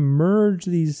start to merge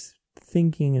these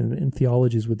thinking and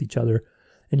theologies with each other,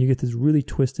 and you get this really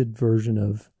twisted version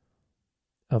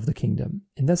of the kingdom.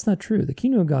 And that's not true. The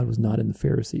kingdom of God was not in the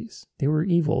Pharisees. They were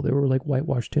evil. They were like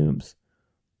whitewashed tombs.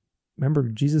 Remember,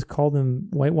 Jesus called them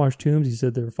whitewashed tombs. He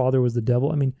said their father was the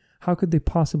devil. I mean, how could they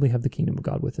possibly have the kingdom of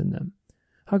God within them?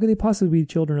 How could they possibly be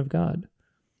children of God?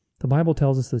 The Bible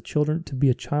tells us that to be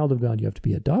a child of God, you have to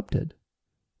be adopted,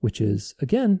 which is,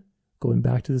 again, going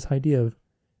back to this idea of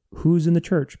who's in the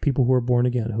church, people who are born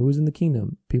again. Who's in the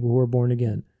kingdom, people who are born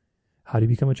again. How do you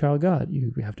become a child of God?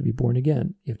 You have to be born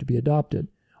again. You have to be adopted.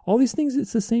 All these things,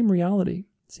 it's the same reality.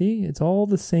 See, it's all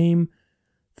the same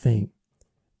thing.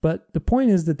 But the point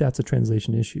is that that's a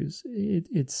translation issues.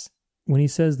 It's when he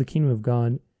says the kingdom of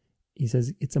God, he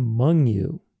says it's among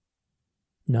you,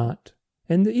 not.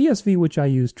 And the ESV, which I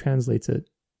use, translates it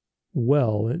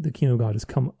well. The kingdom of God has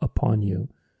come upon you.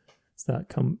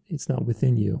 It's not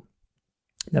within you.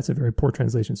 That's a very poor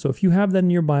translation. So if you have that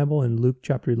in your Bible in Luke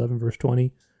chapter 11, verse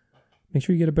 20, make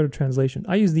sure you get a better translation.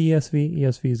 I use the ESV.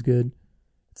 ESV is good.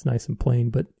 It's nice and plain,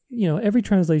 but every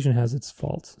translation has its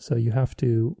faults. So you have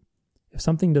to, if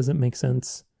something doesn't make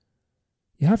sense,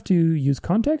 you have to use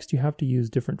context. You have to use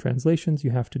different translations.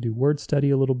 You have to do word study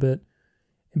a little bit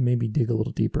and maybe dig a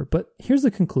little deeper. But here's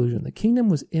the conclusion. The kingdom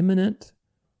was imminent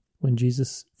when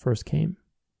Jesus first came.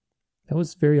 That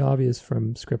was very obvious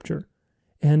from Scripture.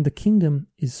 And the kingdom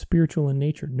is spiritual in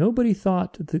nature. Nobody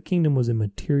thought that the kingdom was a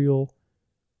material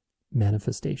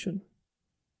manifestation.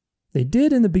 They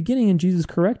did in the beginning, and Jesus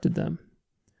corrected them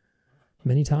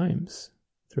many times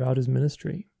throughout his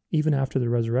ministry, even after the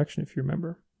resurrection, if you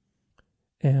remember.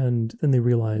 And then they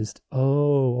realized,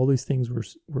 all these things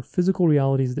were physical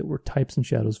realities that were types and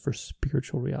shadows for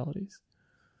spiritual realities.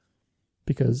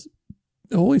 Because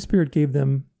the Holy Spirit gave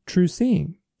them true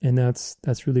seeing. And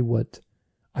that's really what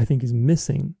I think is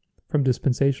missing from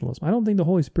dispensationalism. I don't think the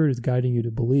Holy Spirit is guiding you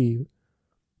to believe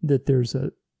that there's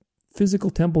a physical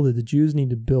temple that the Jews need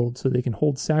to build so they can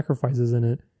hold sacrifices in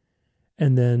it,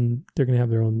 and then they're going to have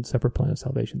their own separate plan of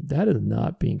salvation. That is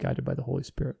not being guided by the Holy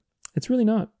Spirit. It's really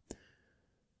not.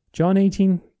 John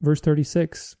 18, verse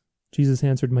 36, Jesus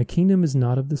answered, "My kingdom is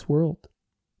not of this world.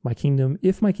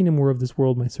 If my kingdom were of this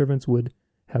world, my servants would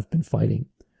have been fighting,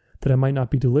 that I might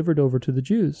not be delivered over to the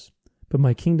Jews. But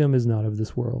my kingdom is not of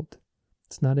this world."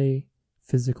 It's not a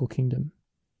physical kingdom.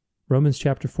 Romans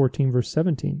chapter 14, verse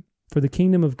 17, "For the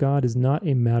kingdom of God is not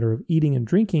a matter of eating and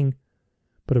drinking,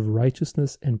 but of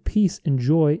righteousness and peace and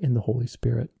joy in the Holy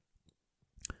Spirit."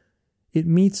 It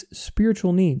meets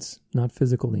spiritual needs, not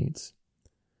physical needs.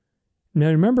 Now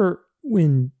remember,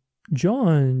 when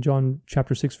John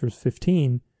chapter 6, verse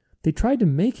 15, they tried to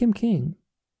make him king,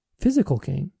 physical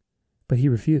king, but he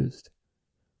refused.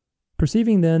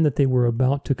 Perceiving then that they were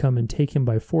about to come and take him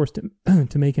by force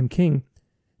to make him king,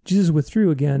 Jesus withdrew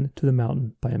again to the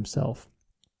mountain by himself.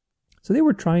 So they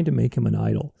were trying to make him an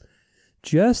idol.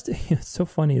 It's so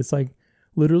funny. It's like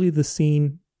literally the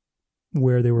scene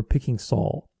where they were picking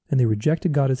Saul, and they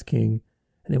rejected God as king,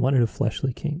 and they wanted a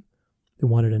fleshly king. They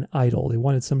wanted an idol. They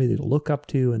wanted somebody to look up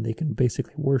to and they can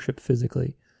basically worship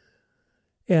physically.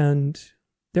 And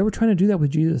they were trying to do that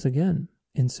with Jesus again.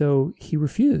 And so he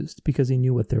refused because he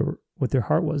knew what their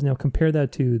heart was. Now compare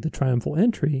that to the triumphal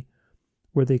entry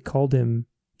where they called him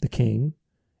the king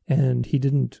and he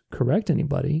didn't correct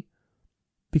anybody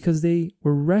because they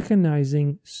were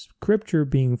recognizing Scripture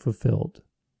being fulfilled.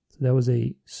 So that was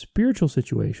a spiritual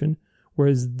situation,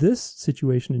 whereas this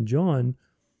situation in John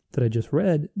that I just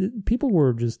read, people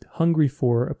were just hungry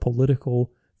for a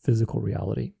political, physical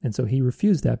reality. And so he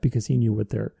refused that because he knew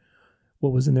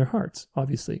what was in their hearts,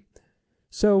 obviously.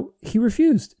 So he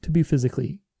refused to be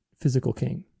physical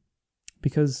king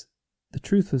because the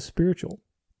truth was spiritual.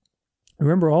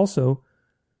 Remember also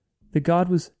that God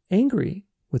was angry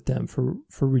with them for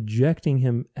rejecting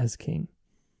him as king.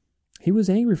 He was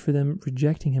angry for them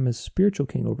rejecting him as spiritual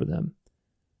king over them.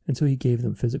 And so he gave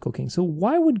them physical king. So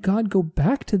why would God go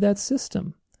back to that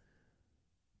system?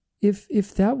 If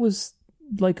that was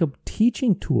like a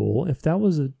teaching tool, if that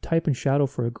was a type and shadow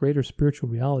for a greater spiritual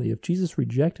reality, if Jesus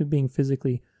rejected being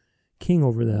physically king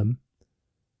over them,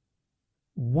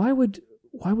 why would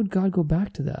God go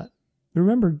back to that?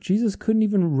 Remember, Jesus couldn't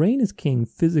even reign as king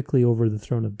physically over the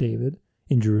throne of David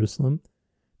in Jerusalem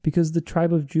because the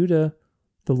tribe of Judah,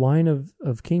 the line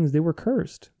of kings, they were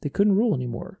cursed. They couldn't rule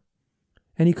anymore.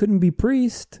 And he couldn't be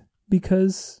priest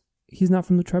because he's not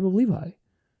from the tribe of Levi.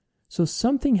 So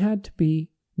something had to be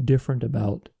different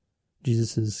about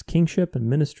Jesus' kingship and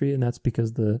ministry, and that's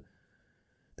because the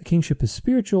kingship is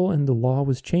spiritual and the law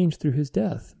was changed through his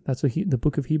death. That's what the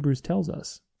book of Hebrews tells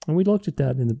us. And we looked at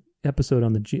that episode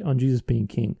on on Jesus being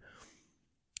king.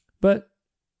 But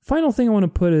final thing I want to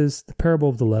put is the parable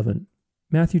of the leaven.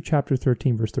 Matthew chapter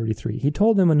 13, verse 33. He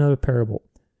told them another parable.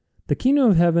 The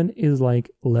kingdom of heaven is like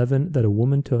leaven that a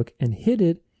woman took and hid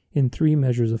it in 3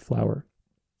 measures of flour,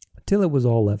 till it was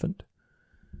all leavened.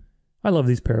 I love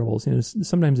these parables.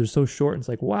 Sometimes they're so short. And it's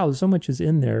like, wow, so much is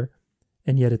in there,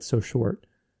 and yet it's so short.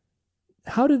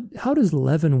 How does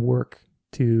leaven work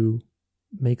to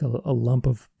make a lump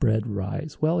of bread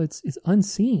rise? Well, it's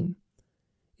unseen.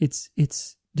 It's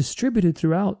distributed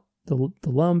throughout the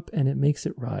lump, and it makes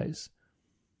it rise.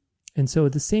 And so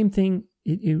the same thing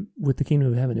with the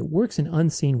kingdom of heaven. It works in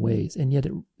unseen ways, and yet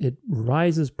it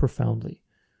rises profoundly.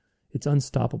 It's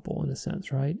unstoppable in a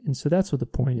sense, right? And so that's what the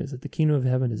point is, that the kingdom of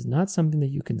heaven is not something that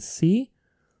you can see.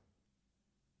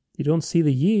 You don't see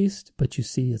the yeast, but you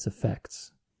see its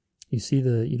effects. You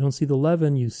don't see the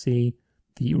leaven, you see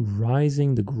the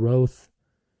rising, the growth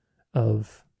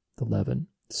of the leaven.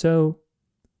 So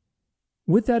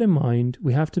with that in mind,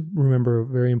 we have to remember a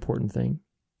very important thing.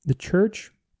 The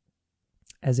church,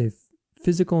 as a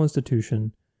physical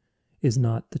institution, is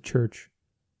not the church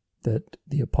that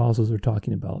the apostles are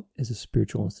talking about as a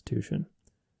spiritual institution.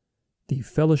 The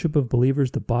fellowship of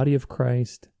believers, the body of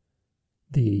Christ,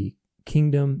 the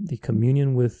kingdom, the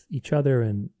communion with each other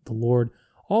and the Lord,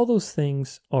 all those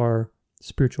things are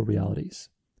spiritual realities.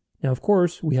 Now, of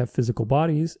course, we have physical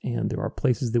bodies and there are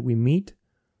places that we meet,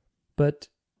 but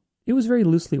it was very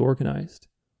loosely organized.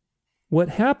 What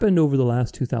happened over the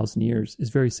last 2,000 years is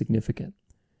very significant.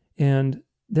 And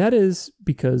that is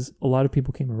because a lot of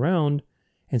people came around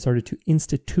and started to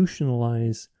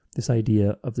institutionalize this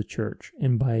idea of the church.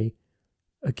 And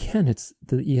it's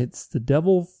the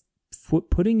devil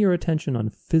putting your attention on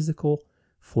physical,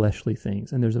 fleshly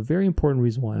things. And there's a very important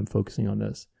reason why I'm focusing on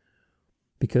this.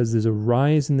 Because there's a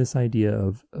rise in this idea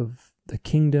of the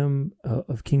kingdom,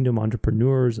 of kingdom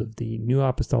entrepreneurs, of the New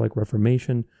Apostolic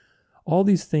Reformation, all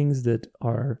these things that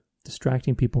are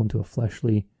distracting people into a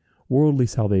fleshly, worldly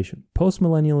salvation.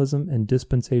 Postmillennialism and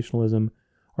dispensationalism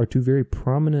are 2 very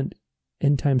prominent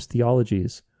end times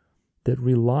theologies that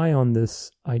rely on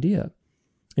this idea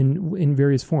in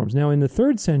various forms. Now, in the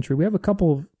 3rd century, we have a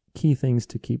couple of key things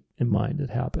to keep in mind that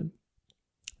happened.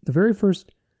 The very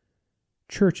first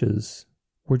churches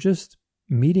were just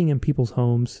meeting in people's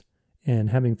homes and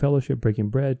having fellowship, breaking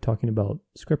bread, talking about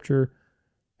scripture,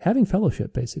 having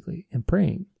fellowship basically, and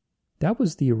praying. That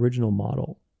was the original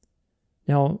model.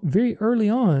 Now, very early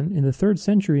on in the 3rd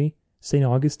century, St.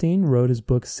 Augustine wrote his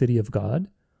book, City of God,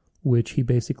 which he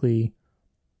basically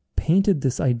painted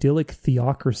this idyllic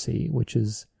theocracy, which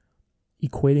is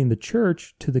equating the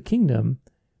church to the kingdom,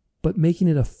 but making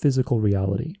it a physical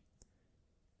reality.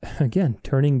 Again,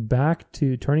 turning back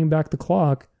the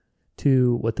clock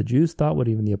to what the Jews thought, what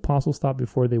even the apostles thought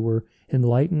before they were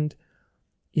enlightened,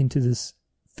 into this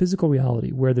physical reality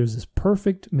where there's this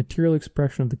perfect material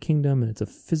expression of the kingdom, and it's a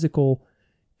physical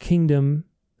kingdom,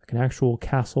 like an actual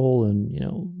castle,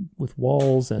 and with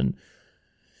walls, and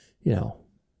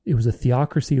it was a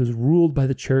theocracy. It was ruled by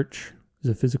the church. It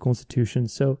was a physical institution.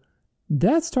 So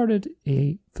that started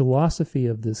a philosophy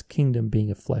of this kingdom being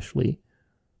a fleshly,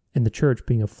 and the church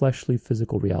being a fleshly,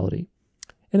 physical reality.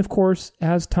 And of course,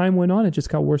 as time went on, it just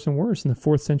got worse and worse. In the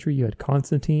 4th century, you had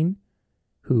Constantine,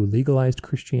 who legalized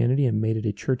Christianity and made it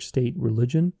a church-state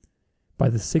religion. By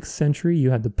the 6th century, you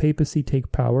had the papacy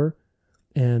take power,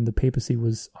 and the papacy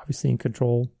was obviously in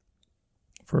control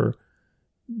for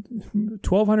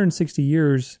 1,260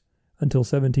 years until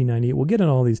 1798. We'll get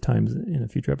into all these times in a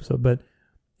future episode, but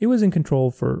it was in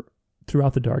control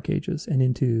throughout the Dark Ages and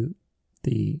into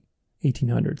the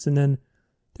 1800s. And then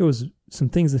there was some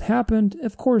things that happened.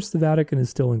 Of course, the Vatican is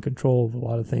still in control of a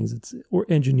lot of things. It's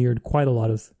engineered quite a lot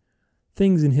of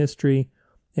things in history,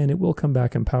 and it will come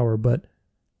back in power. But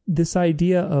this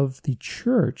idea of the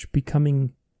church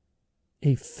becoming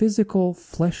a physical,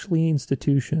 fleshly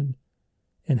institution,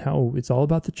 and how it's all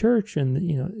about the church,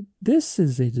 and this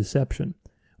is a deception.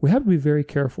 We have to be very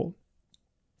careful,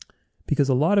 because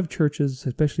a lot of churches,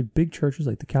 especially big churches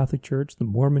like the Catholic Church, the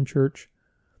Mormon Church,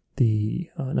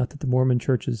 not that the Mormon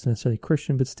Church is necessarily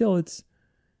Christian, but still it's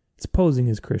posing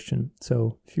as Christian.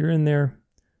 So if you're in there,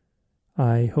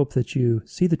 I hope that you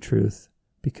see the truth,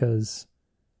 because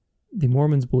the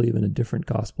Mormons believe in a different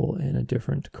gospel and a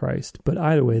different Christ. But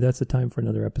either way, that's a time for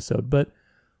another episode. But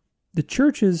the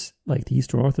churches like the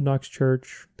Eastern Orthodox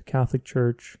Church, the Catholic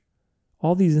Church,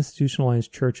 all these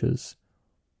institutionalized churches,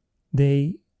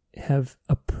 they have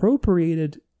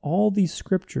appropriated all these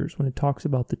scriptures. When it talks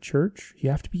about the church, you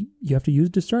have to use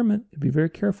discernment and be very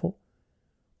careful.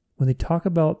 When they talk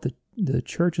about the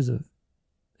church as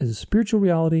a spiritual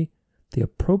reality, they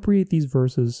appropriate these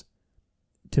verses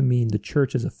to mean the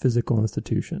church as a physical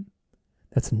institution.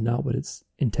 That's not what it's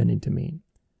intending to mean.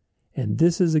 And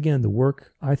this is, again, the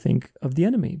work, I think, of the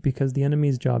enemy, because the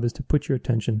enemy's job is to put your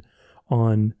attention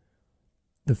on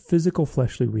the physical,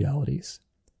 fleshly realities.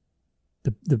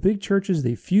 The big churches,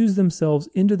 they fuse themselves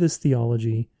into this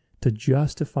theology to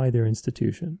justify their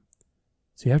institution.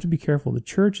 So you have to be careful. The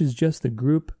church is just a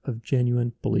group of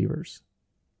genuine believers.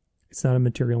 It's not a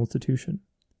material institution.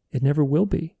 It never will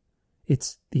be.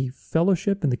 It's the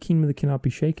fellowship and the kingdom that cannot be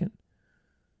shaken.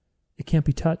 It can't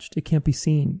be touched. It can't be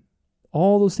seen.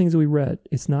 All those things that we read,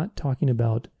 it's not talking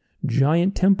about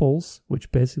giant temples,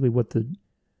 which basically what the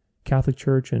Catholic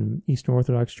Church and Eastern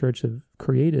Orthodox Church have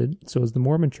created. So is the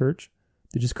Mormon Church.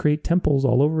 They just create temples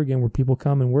all over again where people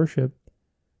come and worship,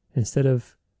 instead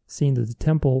of seeing that the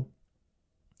temple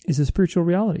is a spiritual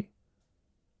reality.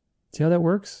 See how that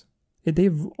works?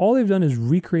 All they've done is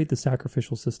recreate the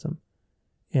sacrificial system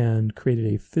and created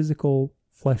a physical,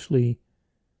 fleshly,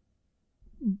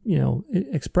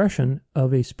 expression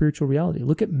of a spiritual reality.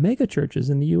 Look at mega churches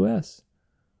in the U.S.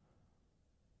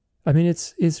 I mean,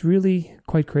 it's really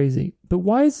quite crazy. But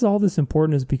why is all this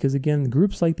important is because, again,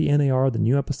 groups like the NAR, the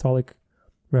New Apostolic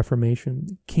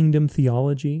Reformation, kingdom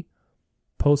theology,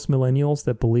 post-millennials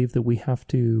that believe that we have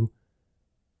to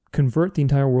convert the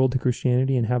entire world to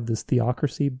Christianity and have this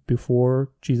theocracy before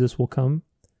Jesus will come.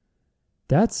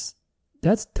 That's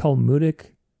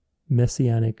Talmudic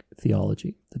messianic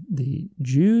theology. The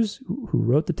Jews who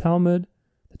wrote the Talmud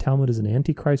is an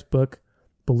Antichrist book,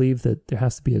 believe that there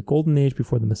has to be a golden age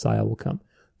before the Messiah will come.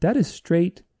 That is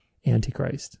straight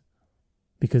Antichrist,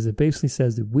 because it basically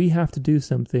says that we have to do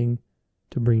something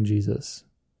to bring Jesus,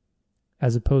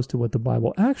 as opposed to what the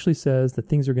Bible actually says, that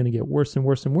things are going to get worse and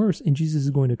worse and worse, and Jesus is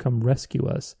going to come rescue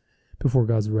us before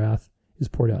God's wrath is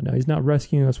poured out. Now, he's not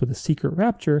rescuing us with a secret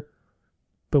rapture,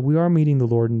 but we are meeting the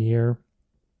Lord in the air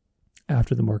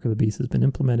after the mark of the beast has been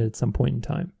implemented at some point in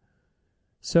time.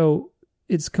 So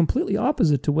it's completely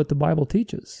opposite to what the Bible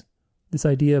teaches. This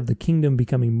idea of the kingdom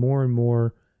becoming more and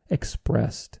more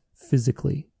expressed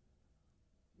physically.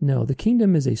 No, the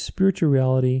kingdom is a spiritual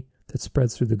reality that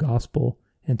spreads through the gospel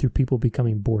and through people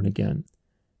becoming born again,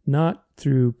 not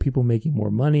through people making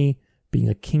more money, being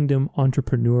a kingdom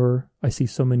entrepreneur. I see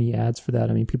so many ads for that.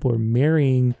 I mean, people are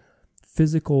marrying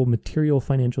physical, material,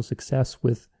 financial success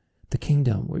with the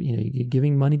kingdom, where, you're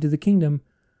giving money to the kingdom.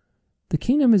 The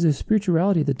kingdom is a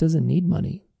spirituality that doesn't need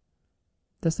money.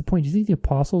 That's the point. Do you think the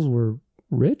apostles were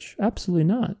rich? Absolutely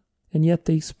not. And yet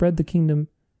they spread the kingdom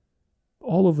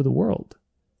all over the world.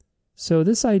 So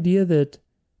this idea that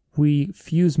we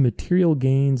fuse material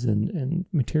gains and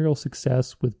material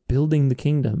success with building the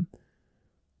kingdom,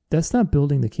 that's not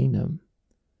building the kingdom.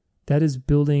 That is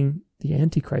building the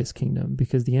Antichrist kingdom,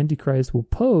 because the Antichrist will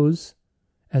pose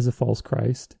as a false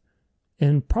Christ,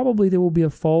 and probably there will be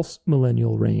a false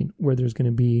millennial reign where there's going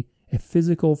to be a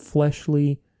physical,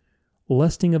 fleshly,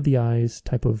 lusting of the eyes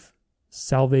type of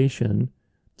salvation.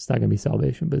 It's not going to be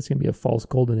salvation, but it's going to be a false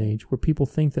golden age where people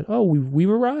think that, oh, we've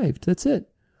arrived. That's it.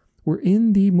 We're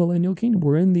in the millennial kingdom.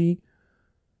 We're in the,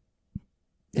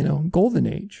 golden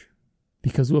age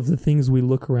because of the things we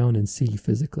look around and see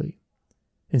physically.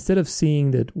 Instead of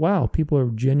seeing that, wow, people are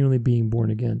genuinely being born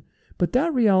again. But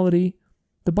that reality,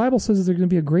 the Bible says that there's going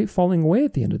to be a great falling away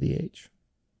at the end of the age.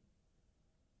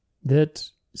 That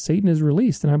Satan is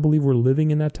released, and I believe we're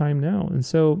living in that time now. And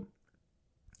so,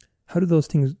 how do those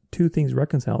two things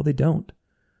reconcile? They don't.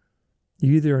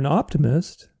 You're either an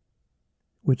optimist,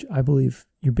 which I believe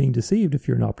you're being deceived if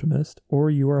you're an optimist, or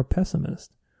you are a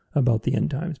pessimist about the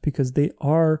end times, because they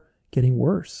are getting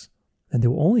worse, and they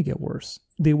will only get worse.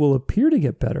 They will appear to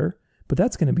get better, but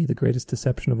that's going to be the greatest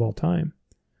deception of all time.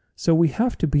 So we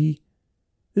have to be,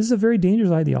 this is a very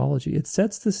dangerous ideology. It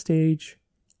sets the stage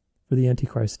for the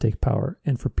Antichrist to take power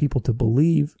and for people to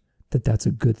believe that that's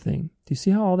a good thing. Do you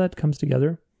see how all that comes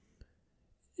together?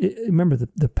 Remember,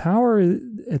 the power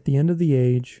at the end of the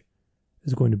age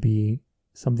is going to be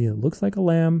something that looks like a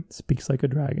lamb, speaks like a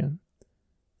dragon.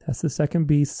 That's the second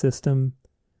beast system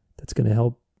that's going to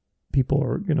help people,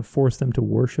 or going to force them to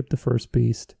worship the first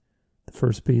beast. The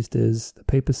first beast is the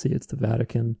papacy. It's the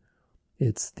Vatican.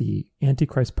 It's the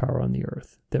Antichrist power on the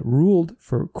earth that ruled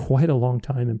for quite a long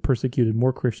time and persecuted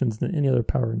more Christians than any other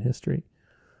power in history.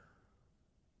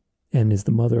 And is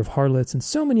the mother of harlots and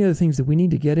so many other things that we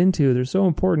need to get into. They're so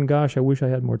important. Gosh, I wish I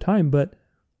had more time, but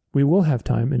we will have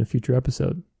time in a future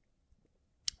episode.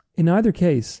 In either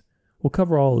case, we'll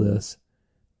cover all of this.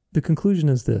 The conclusion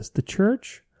is this: the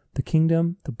church, the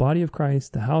kingdom, the body of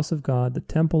Christ, the house of God, the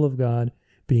temple of God,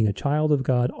 being a child of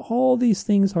God, all these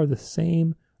things are the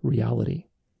same reality.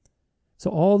 So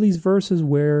all these verses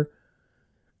where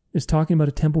it's talking about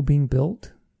a temple being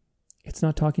built, It's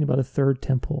not talking about a third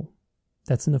temple.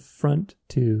 That's an affront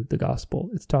to the gospel.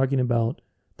 It's talking about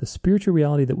the spiritual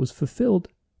reality that was fulfilled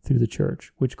through the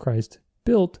church, which Christ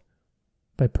built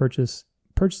by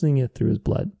purchasing it through his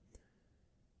blood.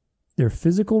 There are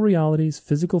physical realities,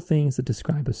 physical things that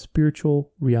describe a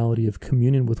spiritual reality of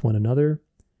communion with one another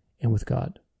and with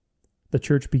God. The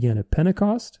church began at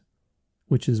Pentecost,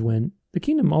 which is when the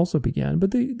kingdom also began,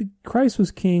 but the Christ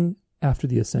was king after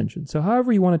the ascension. So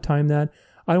however you want to time that,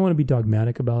 I don't want to be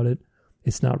dogmatic about it.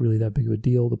 It's not really that big of a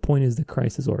deal. The point is that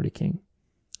Christ is already king.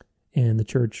 And the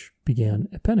church began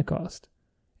at Pentecost.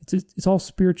 It's all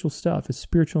spiritual stuff. It's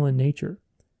spiritual in nature.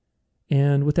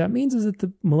 And what that means is that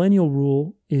the millennial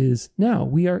rule is now.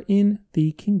 We are in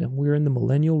the kingdom. We are in the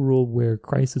millennial rule where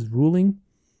Christ is ruling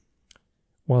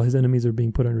while his enemies are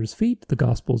being put under his feet. The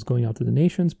gospel is going out to the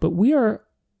nations. But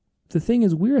the thing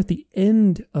is, we're at the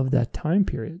end of that time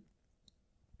period,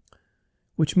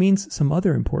 which means some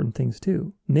other important things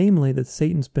too. Namely, that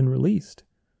Satan's been released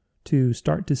to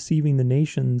start deceiving the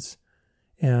nations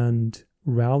and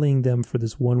rallying them for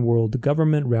this one world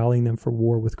government, rallying them for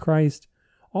war with Christ.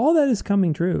 All that is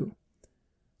coming true.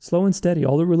 Slow and steady.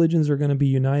 All the religions are going to be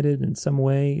united in some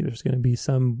way. There's going to be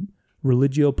some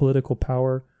religio-political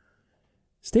power.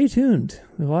 Stay tuned.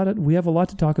 We have a lot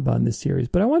to talk about in this series,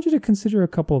 but I want you to consider a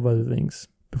couple of other things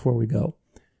before we go.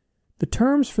 The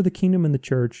terms for the kingdom and the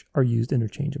church are used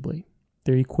interchangeably.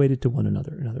 They're equated to one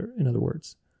another, in other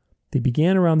words. They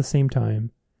began around the same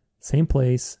time, same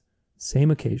place,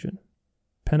 same occasion.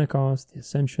 Pentecost, the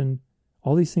Ascension,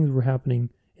 all these things were happening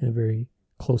in a very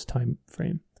close time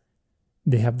frame.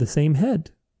 They have the same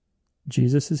head.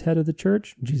 Jesus is head of the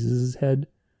church. Jesus is head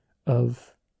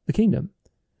of the kingdom.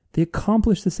 They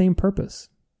accomplish the same purpose.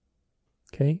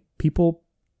 Okay? People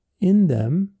in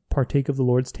them partake of the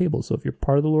Lord's table. So if you're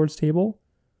part of the Lord's table,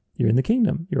 you're in the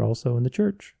kingdom. You're also in the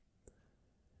church.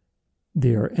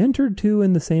 They are entered to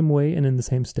in the same way and in the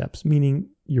same steps, meaning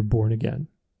you're born again.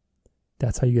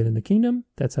 That's how you get in the kingdom.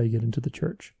 That's how you get into the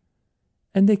church.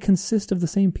 And they consist of the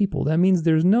same people. That means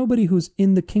there's nobody who's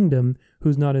in the kingdom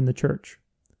who's not in the church.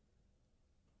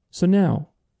 So now,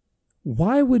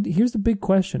 here's the big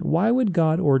question. Why would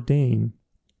God ordain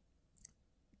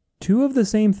two of the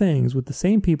same things with the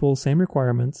same people, same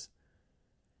requirements,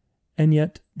 and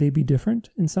yet they be different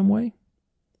in some way?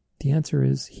 The answer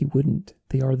is he wouldn't.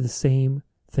 They are the same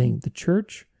thing. The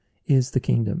church is the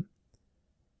kingdom.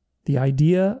 The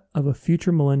idea of a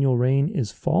future millennial reign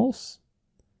is false.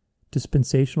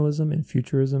 Dispensationalism and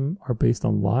futurism are based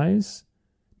on lies,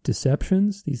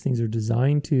 deceptions. These things are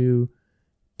designed to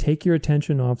take your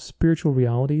attention off spiritual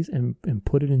realities and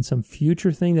put it in some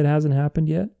future thing that hasn't happened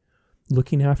yet,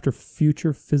 looking after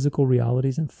future physical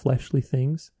realities and fleshly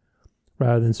things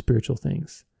rather than spiritual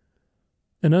things.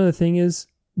 Another thing is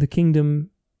the kingdom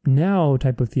now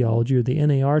type of theology, or the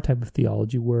NAR type of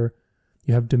theology, where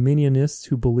you have dominionists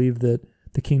who believe that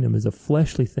the kingdom is a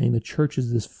fleshly thing. The church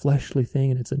is this fleshly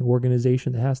thing, and it's an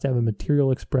organization that has to have a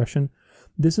material expression.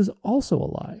 This is also a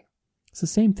lie. It's the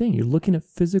same thing. You're looking at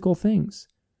physical things.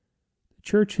 The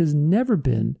church has never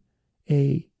been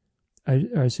it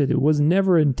was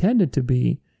never intended to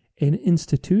be an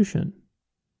institution,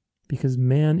 because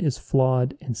man is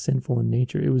flawed and sinful in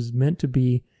nature. It was meant to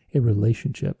be a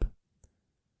relationship.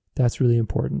 That's really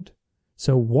important.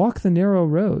 So walk the narrow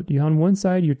road. On one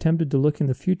side, you're tempted to look in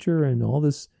the future and all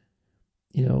this,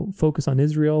 focus on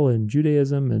Israel and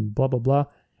Judaism and blah, blah, blah.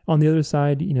 On the other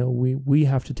side, we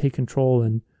have to take control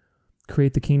and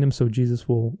create the kingdom so Jesus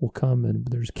will come, and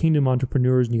there's kingdom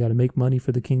entrepreneurs and you got to make money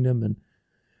for the kingdom and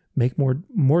make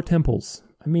more temples.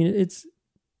 I mean,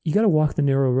 you got to walk the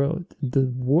narrow road.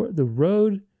 The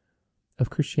road of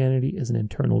Christianity is an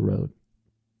internal road.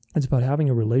 It's about having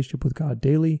a relationship with God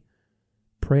daily,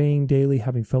 praying daily,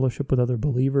 having fellowship with other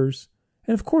believers.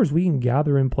 And of course, we can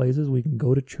gather in places. We can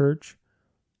go to church.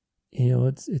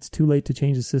 It's too late to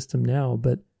change the system now,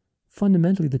 but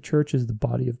fundamentally, the church is the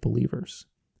body of believers.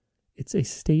 It's a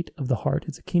state of the heart.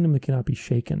 It's a kingdom that cannot be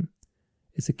shaken.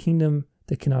 It's a kingdom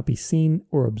that cannot be seen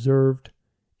or observed.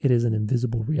 It is an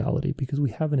invisible reality because we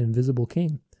have an invisible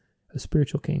king, a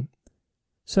spiritual king.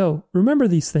 So remember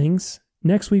these things.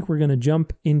 Next week, we're going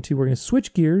to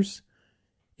switch gears.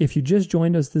 If you just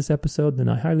joined us this episode, then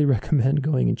I highly recommend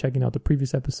going and checking out the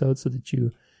previous episode so that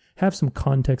you have some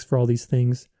context for all these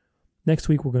things. Next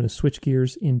week, we're going to switch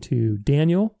gears into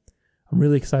Daniel. I'm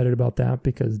really excited about that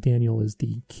because Daniel is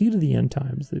the key to the end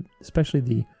times, especially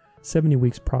the 70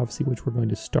 weeks prophecy, which we're going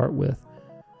to start with.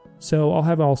 So I'll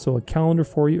have also a calendar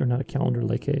for you, or not a calendar,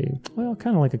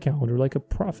 kind of like a calendar, like a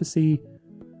prophecy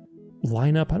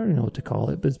lineup. I don't know what to call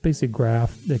it, but it's basically a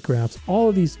graph that graphs all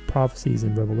of these prophecies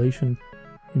in Revelation,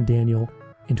 in Daniel,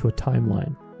 into a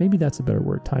timeline. Maybe that's a better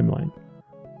word, timeline.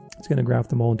 It's going to graph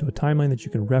them all into a timeline that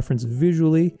you can reference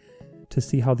visually to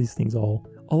see how these things all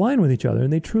align with each other.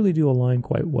 And they truly do align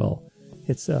quite well.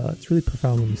 It's really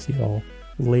profound when you see it all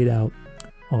laid out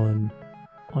on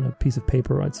a piece of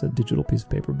paper. It's a digital piece of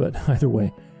paper, but either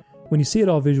way, when you see it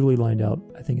all visually lined out,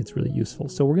 I think it's really useful.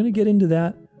 So we're going to get into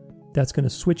that. That's going to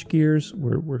switch gears.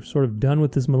 We're sort of done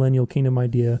with this millennial kingdom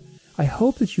idea. I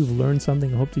hope that you've learned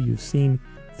something. I hope that you've seen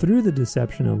through the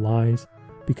deception and lies,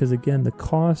 because again, the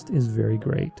cost is very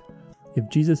great. If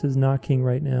Jesus is not king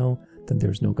right now, then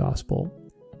there's no gospel.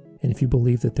 And if you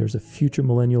believe that there's a future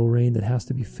millennial reign that has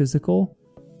to be physical,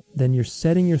 then you're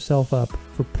setting yourself up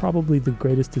for probably the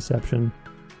greatest deception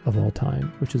of all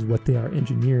time, which is what they are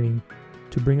engineering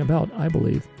to bring about, I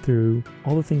believe, through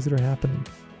all the things that are happening.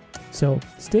 So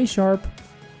stay sharp,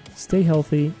 stay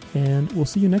healthy, and we'll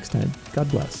see you next time. God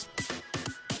bless.